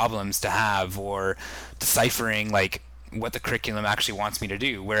rich problems to have, or deciphering like what the curriculum actually wants me to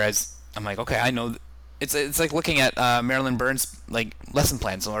do. Whereas I'm like, okay, I know. It's like looking at Marilyn Burns like lesson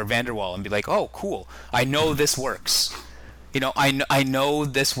plans or Vanderwall and be like, oh, cool, I know this works. You know, I know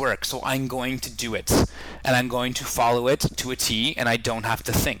this works, so I'm going to do it, and I'm going to follow it to a T, and I don't have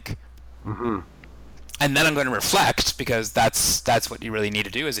to think. Mm-hmm. And then I'm going to reflect, because that's what you really need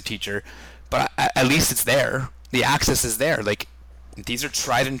to do as a teacher. But at least it's there. The access is there. Like, these are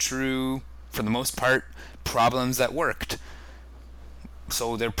tried and true, for the most part, problems that worked.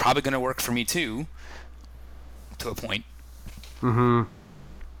 So they're probably going to work for me too, to a point. Mm-hmm.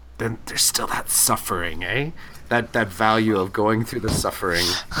 Then there's still that suffering, eh? That value of going through the suffering.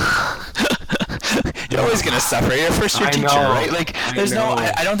 You're always going to suffer. You're a first-year teacher, right? Like,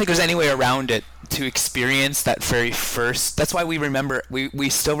 I don't think there's any way around it to experience that very first. That's why we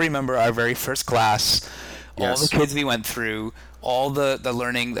still remember our very first class, all the kids we went through, all the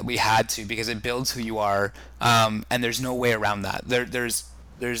learning that we had to, because it builds who you are, and there's no way around that. There's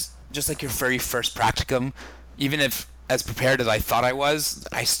just like your very first practicum, even if as prepared as I thought I was,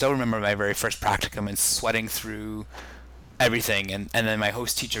 I still remember my very first practicum and sweating through everything, and then my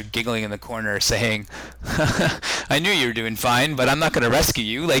host teacher giggling in the corner saying, I knew you were doing fine, but I'm not going to rescue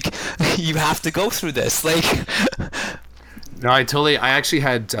you. Like, you have to go through this. Like, no, I actually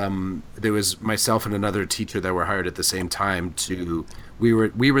had, there was myself and another teacher that were hired at the same time we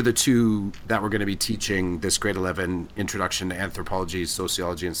were the two that were going to be teaching this grade 11 introduction to anthropology,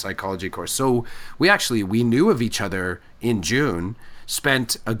 sociology, and psychology course. So we knew of each other in June,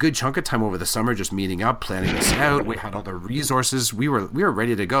 spent a good chunk of time over the summer just meeting up, planning this out. We had all the resources. We were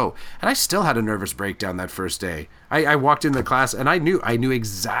ready to go. And I still had a nervous breakdown that first day. I walked in the class and I knew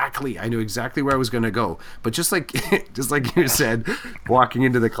exactly where I was going to go. But just like you said, walking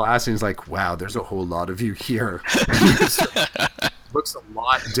into the class, and it's like, wow, there's a whole lot of you here. Looks a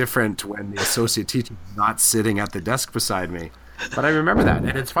lot different when the associate teacher is not sitting at the desk beside me. But I remember that,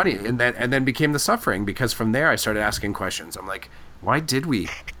 and it's funny, and then became the suffering, because from there I started asking questions. I'm like, why did we?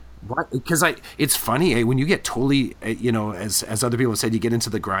 What? Because it's funny, when you get totally, as other people have said, you get into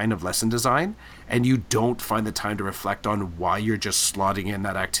the grind of lesson design, and you don't find the time to reflect on why you're just slotting in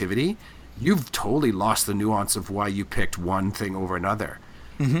that activity. You've totally lost the nuance of why you picked one thing over another.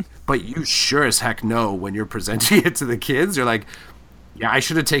 Mm-hmm. But you sure as heck know when you're presenting it to the kids, you're like, yeah, I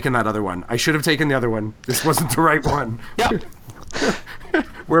should have taken that other one. I should have taken the other one. This wasn't the right one. Yeah.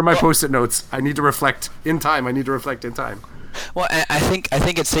 Where are my Post-it notes? I need to reflect in time. Well, I think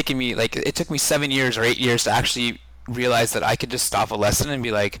it's taken me, like, it took me 7 years or 8 years to actually realize that I could just stop a lesson and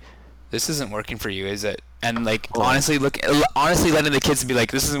be like, this isn't working for you, is it? And like, honestly letting the kids be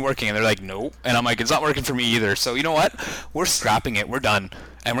like, this isn't working, and they're like, nope. And I'm like, it's not working for me either. So you know what? We're scrapping it. We're done,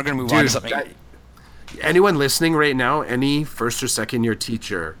 and we're gonna move on to something. Anyone listening right now, any first or second year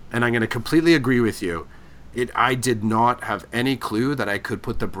teacher, and I'm going to completely agree with you, I did not have any clue that I could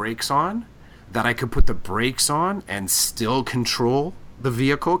put the brakes on, and still control the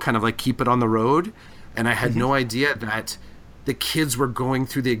vehicle, kind of like keep it on the road. And I had no idea that the kids were going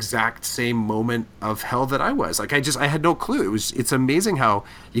through the exact same moment of hell that I was. Like, I had no clue. It's amazing how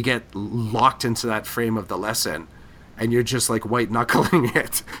you get locked into that frame of the lesson, and you're just like white knuckling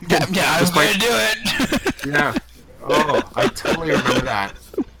it. Yeah, I was going to do it. Yeah. Oh, I totally remember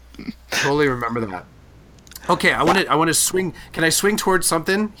that. Okay, I want to swing. Can I swing towards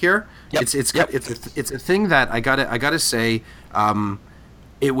something here? Yep. It's a thing that I gotta say.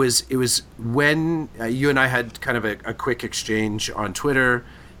 It was when you and I had kind of a quick exchange on Twitter.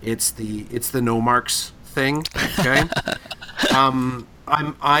 It's the no marks thing. Okay.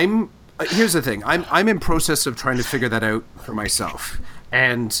 Here's the thing. I'm in process of trying to figure that out for myself.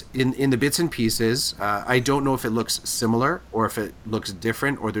 And in the bits and pieces, I don't know if it looks similar or if it looks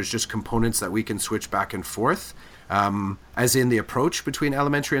different, or there's just components that we can switch back and forth, as in the approach between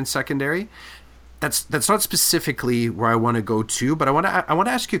elementary and secondary. That's not specifically where I want to go to, but I want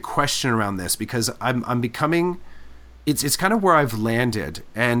to ask you a question around this, because I'm becoming, it's kind of where I've landed,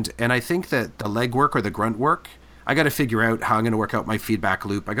 and I think that the legwork or the grunt work, I got to figure out how I'm going to work out my feedback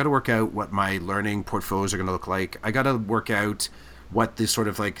loop. I got to work out what my learning portfolios are going to look like. I got to work out what the sort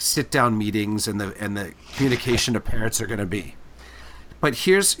of like sit down meetings and the communication to parents are going to be. But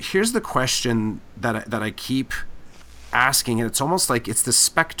here's the question that I keep asking, and it's almost like it's the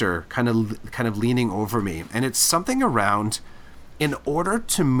specter kind of leaning over me, and it's something around, in order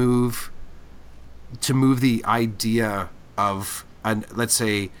to move the idea of let's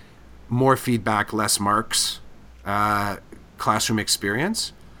say more feedback, less marks, classroom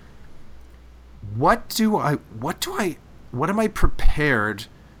experience. What am I prepared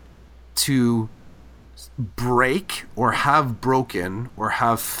to break or have broken or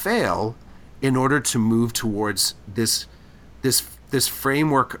have fail in order to move towards this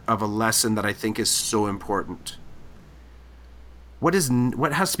framework of a lesson that I think is so important? What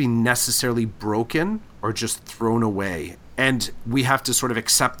has to be necessarily broken or just thrown away? And we have to sort of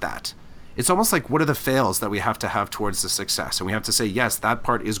accept that. It's almost like, what are the fails that we have to have towards the success? And we have to say, yes, that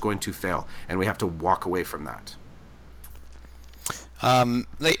part is going to fail, and we have to walk away from that.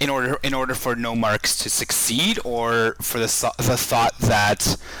 Like in order for no marks to succeed, or for the thought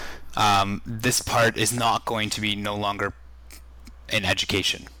that this part is not going to be no longer in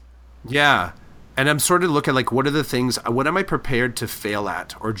education. Yeah. And I'm sort of looking like, what are the things, what am I prepared to fail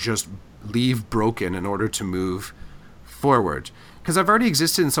at or just leave broken in order to move forward? Because I've already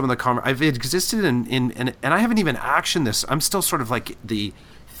existed in some of the I've existed in and I haven't even actioned this. I'm still sort of like the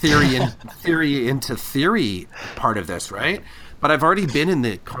theory into theory part of this, right? But I've already been in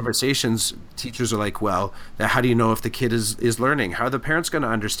the conversations. Teachers are like, well, how do you know if the kid is learning? How are the parents going to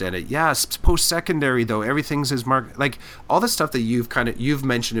understand it? Yes, post-secondary, though, everything's is marked. Like, all the stuff that you've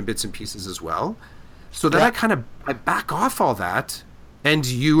mentioned in bits and pieces as well. So then I back off all that. And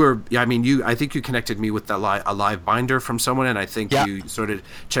I think you connected me with a live binder from someone, and I think you sort of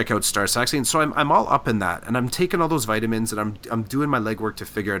check out Star Saxony. So I'm all up in that, and I'm taking all those vitamins, and I'm doing my legwork to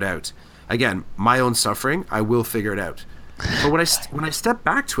figure it out. Again, my own suffering, I will figure it out. But when I step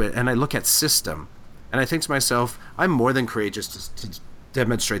back to it and I look at system, and I think to myself, I'm more than courageous to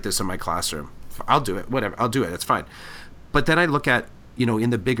demonstrate this in my classroom. I'll do it. Whatever. I'll do it. It's fine. But then I look at, in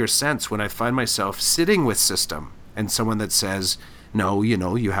the bigger sense, when I find myself sitting with system and someone that says, no,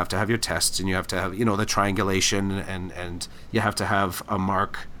 you have to have your tests, and you have to have, the triangulation, and you have to have a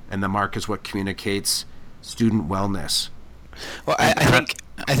mark, and the mark is what communicates student wellness. Well,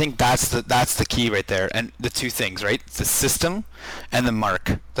 I think that's the key right there, and the two things, right? The system and the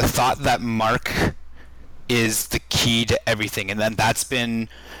mark. The thought that mark is the key to everything, and then that's been,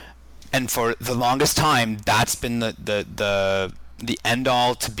 and for the longest time, that's been the end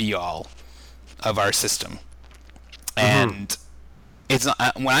all to be all of our system. And it's not,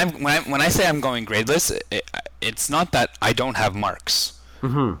 when I say I'm going gradeless, it's not that I don't have marks.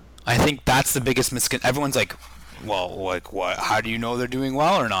 I think that's the biggest misconception. Everyone's like, well, like, what? How do you know they're doing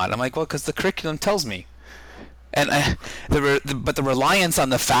well or not? I'm like, well, because the curriculum tells me. And but the reliance on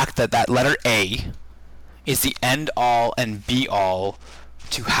the fact that letter A is the end all and be all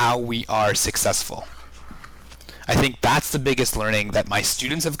to how we are successful. I think that's the biggest learning that my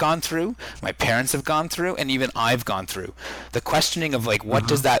students have gone through, my parents have gone through, and even I've gone through. The questioning of like, what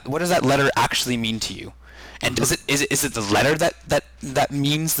does that letter actually mean to you? And is it the letter that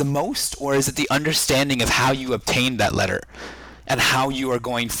means the most, or is it the understanding of how you obtained that letter, and how you are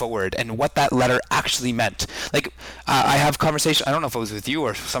going forward, and what that letter actually meant? Like, I have conversation. I don't know if it was with you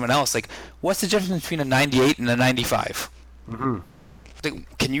or someone else. Like, what's the difference between a 98 and a 95?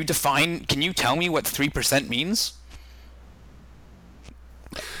 Like, can you tell me what 3% means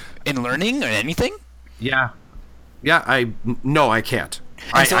in learning or anything? Yeah. No, I can't.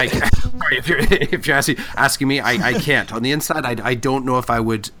 Sorry, if you're asking me, I can't. On the inside, I don't know if I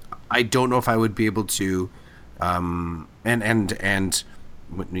would. I don't know if I would be able to. And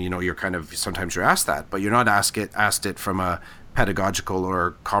you're kind of, sometimes you're asked that, but you're not asked it from a pedagogical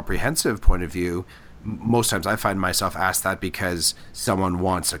or comprehensive point of view. Most times, I find myself asked that because someone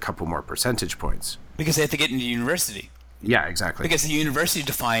wants a couple more percentage points. Because they have to get into university. Yeah, exactly. Because the university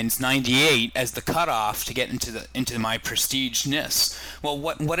defines 98 as the cutoff to get into my prestigeness. Well,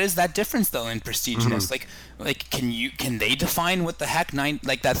 what is that difference though in prestigeness? Like can they define what the heck that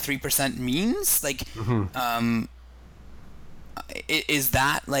 3% means? Like, is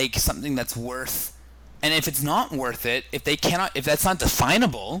that like something that's worth And if it's not worth it, if that's not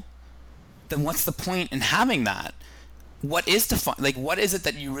definable, then what's the point in having that? What is what is it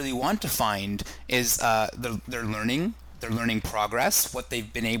that you really want to find is their learning progress, what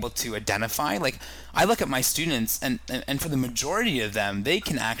they've been able to identify. Like, I look at my students, and for the majority of them, they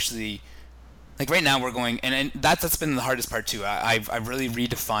can actually, like right now we're going, and that's been the hardest part too. I've really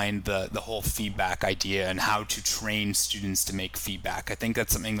redefined the whole feedback idea and how to train students to make feedback. I think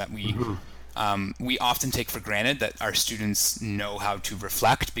that's something that we often take for granted, that our students know how to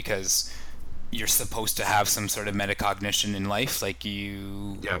reflect, because you're supposed to have some sort of metacognition in life. Like,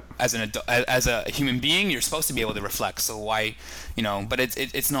 as an adult, as a human being, you're supposed to be able to reflect. So why, but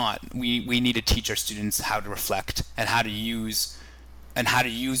it's not. We need to teach our students how to reflect and how to use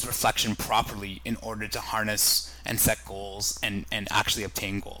reflection properly in order to harness and set goals and actually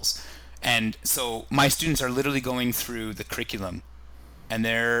obtain goals. And so my students are literally going through the curriculum, and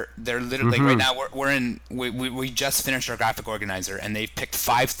they're literally, like right now we just finished our graphic organizer, and they've picked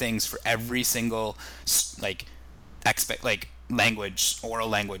 5 things for every single language, oral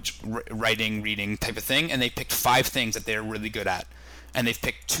language, writing, reading type of thing, and they picked 5 things that they're really good at, and they've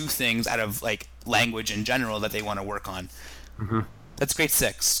picked 2 things out of like language in general that they want to work on. That's grade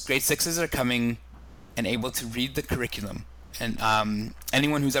 6. Grade 6s are coming and able to read the curriculum, and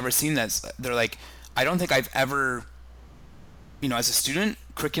anyone who's ever seen this, they're like, I don't think I've ever, as a student,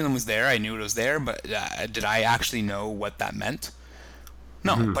 curriculum was there, I knew it was there, but did I actually know what that meant?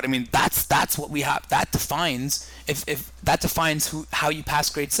 No. But I mean, that's what we have. That defines how you pass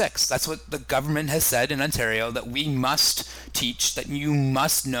grade 6. That's what the government has said in Ontario, that we must teach, that you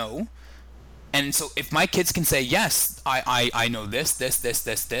must know. And so if my kids can say, yes, I know this,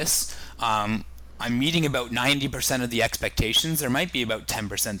 I'm meeting about 90% of the expectations, there might be about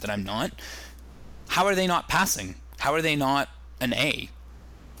 10% that I'm not, how are they not passing? How are they not an A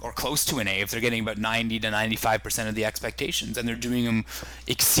or close to an A if they're getting about 90 to 95% of the expectations, and they're doing them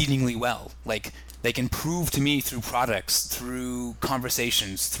exceedingly well? Like, they can prove to me through products, through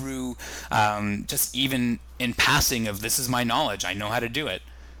conversations, through just even in passing of, this is my knowledge, I know how to do it.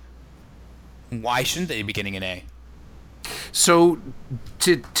 Why shouldn't they be getting an A? So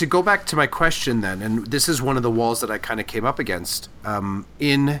to go back to my question then, and this is one of the walls that I kind of came up against,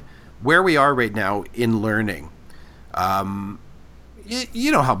 in where we are right now in learning.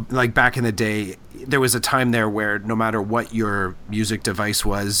 You know how, like, back in the day, there was a time there where no matter what your music device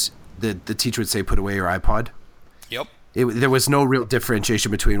was, the teacher would say, put away your iPod. Yep. There was no real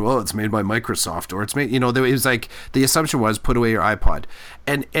differentiation between, well, it's made by Microsoft, or it's made, it was like, the assumption was, put away your iPod.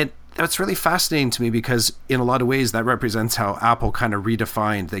 And that's really fascinating to me, because in a lot of ways that represents how Apple kind of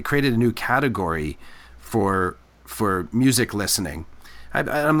redefined. They created a new category for music listening.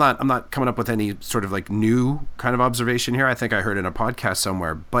 I'm not coming up with any sort of like new kind of observation here. I think I heard in a podcast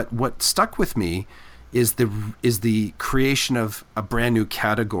somewhere. But what stuck with me is the creation of a brand new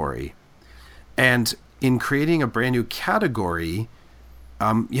category. And in creating a brand new category,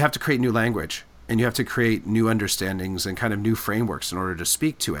 you have to create new language, and you have to create new understandings and kind of new frameworks in order to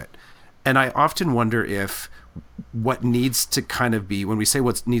speak to it. And I often wonder if what needs to kind of be, when we say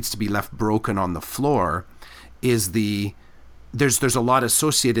what needs to be left broken on the floor, is there's a lot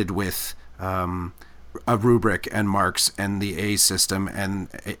associated with a rubric and marks and the A system and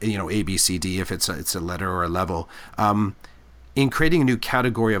A, B, C, D if it's a letter or a level. In creating a new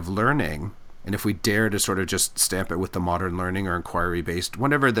category of learning, and if we dare to sort of just stamp it with the modern learning or inquiry based,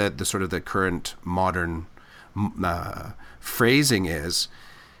 whatever the sort of the current modern phrasing is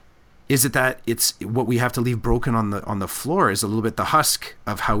it that it's what we have to leave broken on the floor is a little bit the husk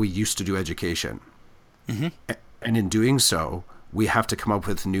of how we used to do education. And in doing so, we have to come up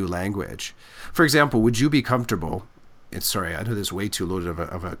with new language. For example, would you be comfortable? Sorry, I know this is way too loaded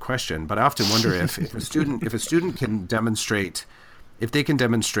of a question, but I often wonder if a student can demonstrate,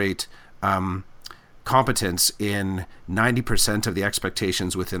 competence in 90% of the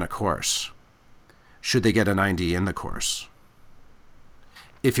expectations within a course, should they get a 90 in the course?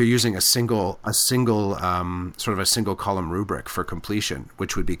 If you're using a single column rubric for completion,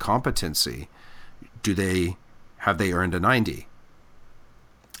 which would be competency, have they earned a 90?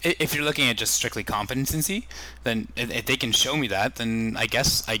 If you're looking at just strictly competency, then if they can show me that, then I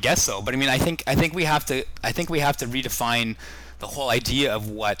guess so. But I mean, I think we have to redefine the whole idea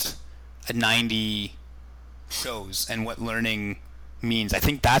of what a 90 shows and what learning means. I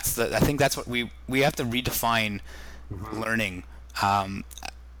think that's what we have to redefine learning.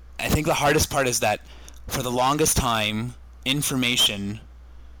 I think the hardest part is that for the longest time, information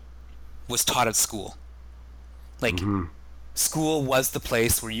was taught at school. Like, school was the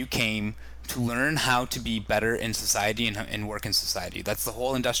place where you came to learn how to be better in society and work in society. That's the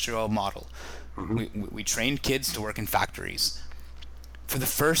whole industrial model. We trained kids to work in factories.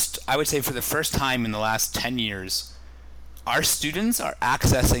 I would say for the first time in the last 10 years, our students are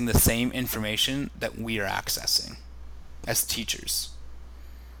accessing the same information that we are accessing as teachers.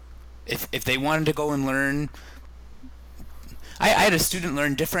 If they wanted to go and learn, I had a student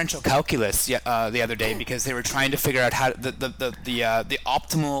learn differential calculus the other day because they were trying to figure out how the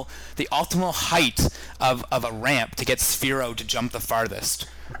optimal height of a ramp to get Sphero to jump the farthest.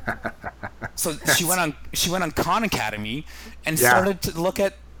 So she went on Khan Academy and started to look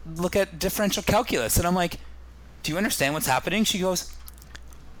at differential calculus, and I'm like, do you understand what's happening? She goes,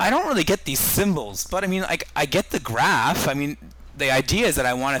 I don't really get these symbols, but I mean, I get the graph. I mean, the idea is that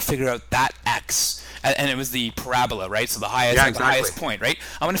I want to figure out that x, and it was the parabola, right? So the highest, the highest point, right?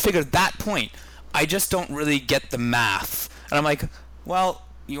 I want to figure that point. I just don't really get the math, and I'm like, well,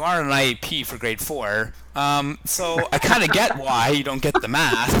 you are an IAP for grade 4, so I kind of get why you don't get the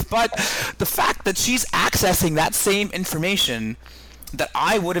math, but the fact that she's accessing that same information that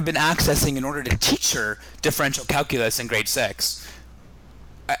I would have been accessing in order to teach her differential calculus in grade 6.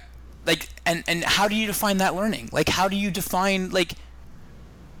 And how do you define that learning? Like, how do you define, like,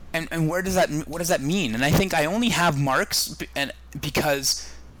 and what does that mean? And I think I only have marks because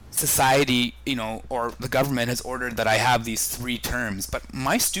society, or the government has ordered that I have these 3 terms, but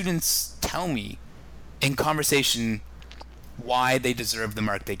my students tell me in conversation why they deserve the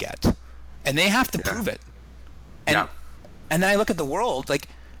mark they get, and they have to prove it. And then I look at the world, like,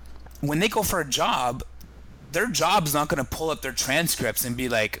 when they go for a job, their job's not going to pull up their transcripts and be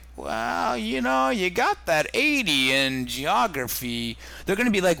like, well, you got that 80 in geography. They're going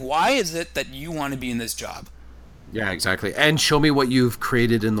to be like, why is it that you want to be in this job? Yeah, exactly. And show me what you've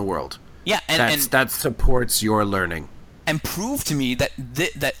created in the world. Yeah, that supports your learning. And prove to me that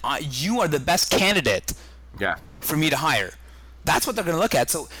you are the best candidate for me to hire. That's what they're going to look at.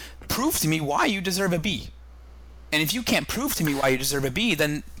 So prove to me why you deserve a B. And if you can't prove to me why you deserve a B,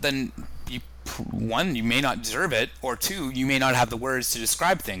 then you, 1, you may not deserve it, or 2, you may not have the words to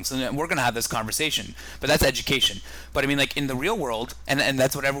describe things. And we're going to have this conversation. But that's education. But I mean, like, in the real world, and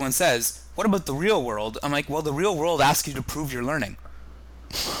that's what everyone says, what about the real world? I'm like, well, the real world asks you to prove your learning.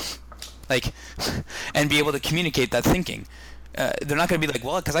 Like, and be able to communicate that thinking. They're not going to be like,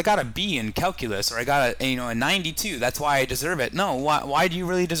 well, because I got a B in calculus, or I got a 92, that's why I deserve it. No, why do you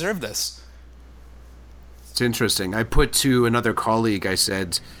really deserve this? It's interesting. I put to another colleague, I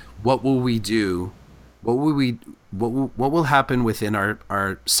said, what will we do? What will happen within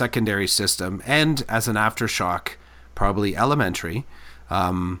our secondary system, and as an aftershock, probably elementary,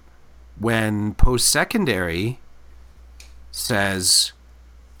 when post-secondary says,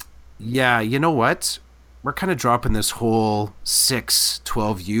 yeah, you know what? We're kind of dropping this whole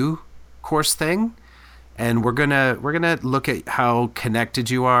 6-12U course thing, and we're gonna look at how connected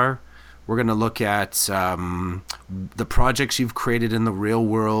you are. We're going to look at the projects you've created in the real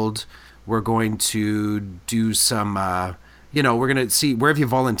world. We're going to do some, we're going to see where have you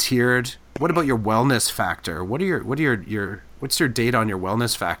volunteered. What about your wellness factor? What's your data on your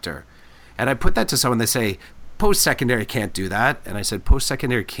wellness factor? And I put that to someone. They say post-secondary can't do that, and I said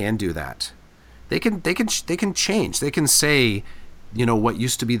post-secondary can do that. They can change. They can say, what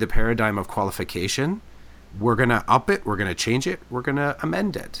used to be the paradigm of qualification, we're going to up it. We're going to change it. We're going to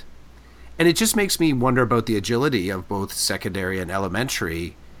amend it. And it just makes me wonder about the agility of both secondary and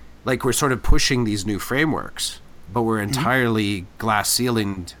elementary. Like, we're sort of pushing these new frameworks, but we're entirely glass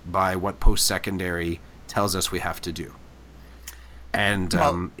ceilinged by what post-secondary tells us we have to do. And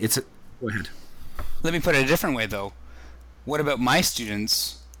go ahead. Let me put it a different way, though. What about my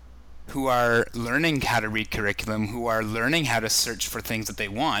students who are learning how to read curriculum, who are learning how to search for things that they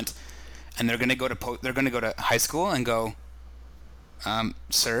want, and they're going to go to high school and go,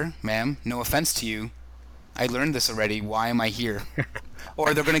 sir, ma'am, no offense to you, I learned this already. Why am I here?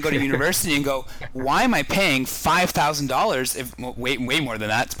 Or they're going to go to university and go, why am I paying $5,000? Way more than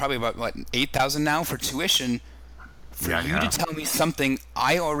that. It's probably about $8,000 now for tuition for you to tell me something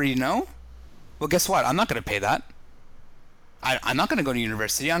I already know. Well, guess what? I'm not going to pay that. I'm not going to go to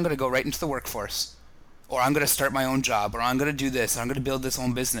university. I'm going to go right into the workforce, or I'm going to start my own job, or I'm going to do this, or I'm going to build this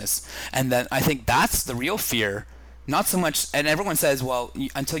own business. And then I think that's the real fear. Not so much, and everyone says, well,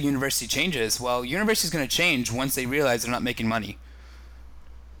 until university changes. Well, university is going to change once they realize they're not making money.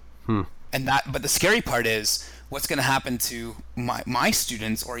 But the scary part is what's going to happen to my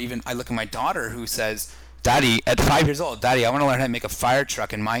students, or even I look at my daughter who says, Daddy, at 5 years old, Daddy, I want to learn how to make a fire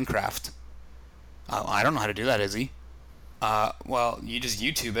truck in Minecraft. I don't know how to do that, Izzy. Well, you just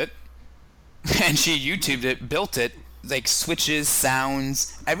YouTube it. And she YouTubed it, built it, like switches,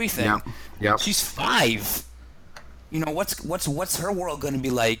 sounds, everything. Yeah. She's 5. what's her world going to be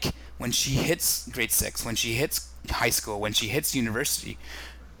like when she hits grade 6, when she hits high school, when she hits university?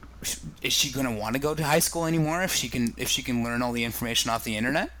 Is she going to want to go to high school anymore if she can learn all the information off the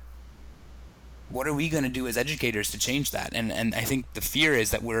internet? What are we going to do as educators to change that? And I think the fear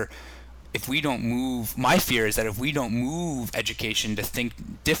is that my fear is that if we don't move education to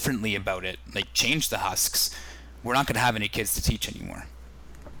think differently about it, like change the husks, we're not going to have any kids to teach anymore.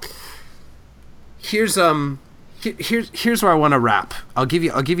 Here's where I want to wrap. I'll give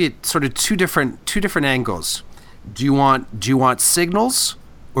you sort of two different angles. Do you want signals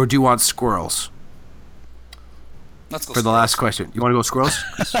or do you want squirrels? Let's go for the last question. You want to go squirrels?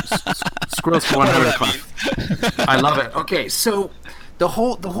 Squirrels for 105. I love it. Okay, so the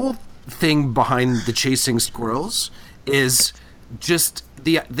whole thing behind the chasing squirrels is just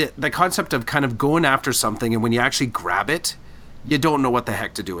the concept of kind of going after something, and when you actually grab it, you don't know what the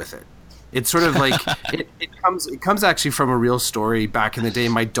heck to do with it. It's sort of like it comes actually from a real story. Back in the day,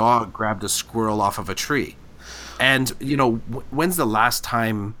 my dog grabbed a squirrel off of a tree, and when's the last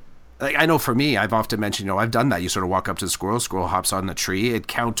time? Like, I know for me, I've often mentioned, I've done that. You sort of walk up to the squirrel hops on the tree, it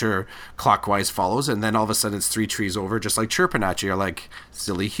counterclockwise follows, and then all of a sudden it's 3 trees over, just like chirping at you. You're like,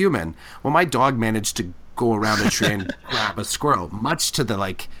 silly human. Well, my dog managed to go around a tree and grab a squirrel, much to the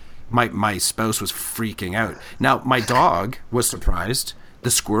my spouse was freaking out. Now, my dog was surprised. The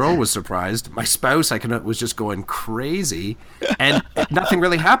squirrel was surprised. My spouse, was just going crazy, and nothing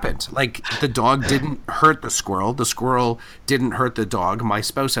really happened. Like, the dog didn't hurt the squirrel. The squirrel didn't hurt the dog. My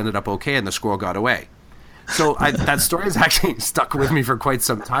spouse ended up okay, and the squirrel got away. So that story has actually stuck with me for quite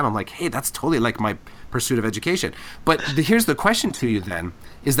some time. I'm like, hey, that's totally like my pursuit of education. But here's the question to you then,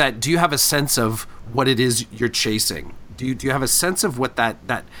 is that do you have a sense of what it is you're chasing? Do you have a sense of what that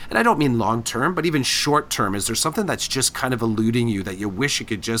and I don't mean long term, but even short term, is there something that's just kind of eluding you that you wish you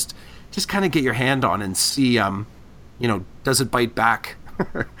could just kind of get your hand on and see, does it bite back,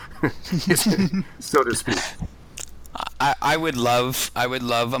 so to speak? I would love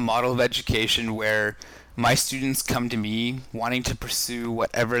a model of education where my students come to me wanting to pursue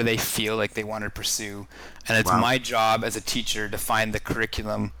whatever they feel like they want to pursue, and it's my job as a teacher to find the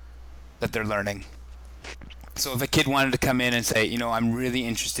curriculum that they're learning. So if a kid wanted to come in and say, I'm really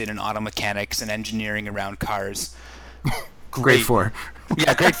interested in auto mechanics and engineering around cars. Grade 4.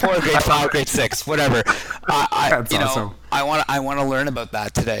 Yeah, grade 4, grade 5, grade 6, whatever. That's awesome. I want to learn about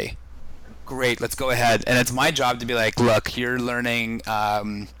that today. Great, let's go ahead. And it's my job to be like, look, you're learning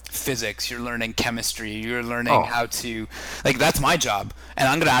physics, you're learning chemistry, you're learning how to, that's my job. And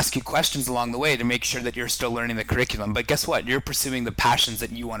I'm going to ask you questions along the way to make sure that you're still learning the curriculum. But guess what? You're pursuing the passions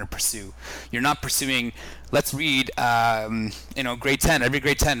that you want to pursue. You're not pursuing, let's read, grade 10. Every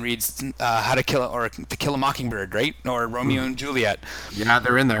grade 10 reads How to Kill, or To Kill a Mockingbird, right? Or Romeo and Juliet. Yeah,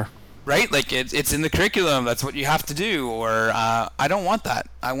 they're in there. Right? Like, it's in the curriculum. That's what you have to do. Or I don't want that.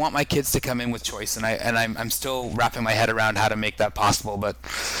 I want my kids to come in with choice, and I'm still wrapping my head around how to make that possible. But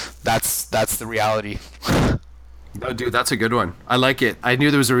that's the reality. No, dude, that's a good one. I like it. I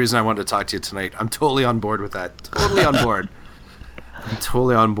knew there was a reason I wanted to talk to you tonight. I'm totally on board with that. Totally on board. I'm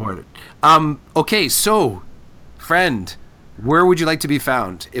totally on board. Okay, so, friend, where would you like to be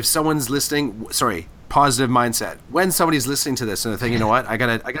found? If someone's listening, positive mindset. When somebody's listening to this and they're thinking, you know what, I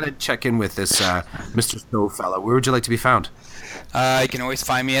gotta check in with this Mr. So fella. Where would you like to be found? You can always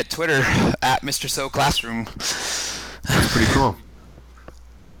find me at Twitter at Mr. So Classroom. That's pretty cool.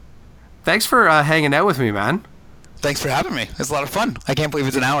 Thanks for hanging out with me, man. Thanks for having me. It's a lot of fun. I can't believe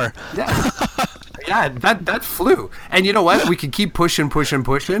it's an hour. Yeah, that flew. And you know what? We can keep pushing,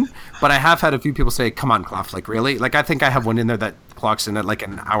 but I have had a few people say, come on, Clough, like, really? Like, I think I have one in there that clocks in at like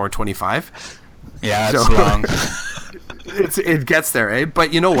an hour 25. Yeah, it's long. It gets there, eh?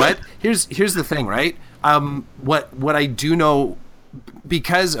 But you know what? Here's the thing, right? What I do know,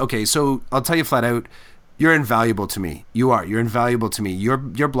 because, okay, so I'll tell you flat out, you're invaluable to me. You're invaluable to me. Your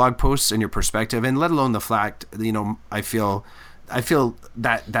blog posts and your perspective, and let alone the fact, I feel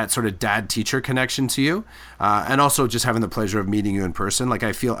that sort of dad teacher connection to you, and also just having the pleasure of meeting you in person. Like,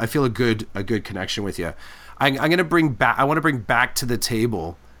 I feel a good connection with you. I want to bring back to the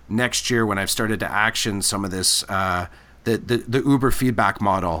table next year, when I've started to action some of this, the Uber feedback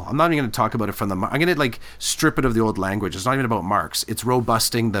model. I'm not even going to talk about it I'm going to strip it of the old language. It's not even about marks. It's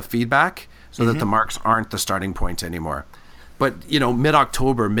robusting the feedback so that the marks aren't the starting point anymore. But,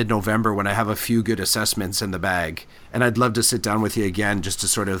 mid-October, mid-November, when I have a few good assessments in the bag, and I'd love to sit down with you again just to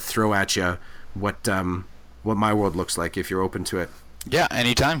sort of throw at you what my world looks like, if you're open to it. Yeah,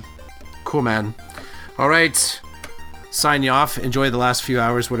 anytime. Cool, man. All right. Sign you off. Enjoy the last few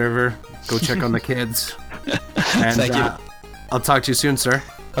hours, whatever. Go check on the kids. And thank you. I'll talk to you soon, sir.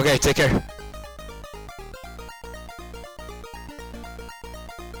 Okay, take care.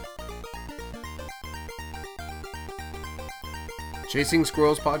 Chasing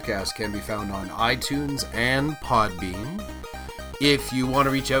Squirrels podcast can be found on iTunes and Podbean. If you want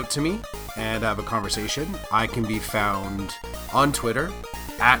to reach out to me and have a conversation, I can be found on Twitter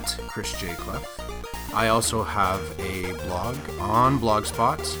at Chris J. Clough. I also have a blog on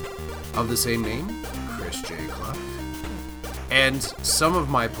Blogspot of the same name, Chris J. Clough. And some of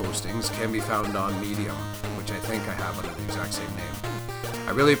my postings can be found on Medium, which I think I have under the exact same name.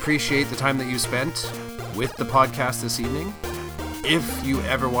 I really appreciate the time that you spent with the podcast this evening. If you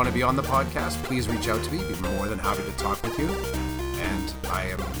ever want to be on the podcast, please reach out to me. I'd be more than happy to talk with you. And I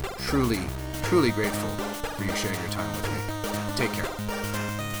am truly, truly grateful for you sharing your time with me. Take care.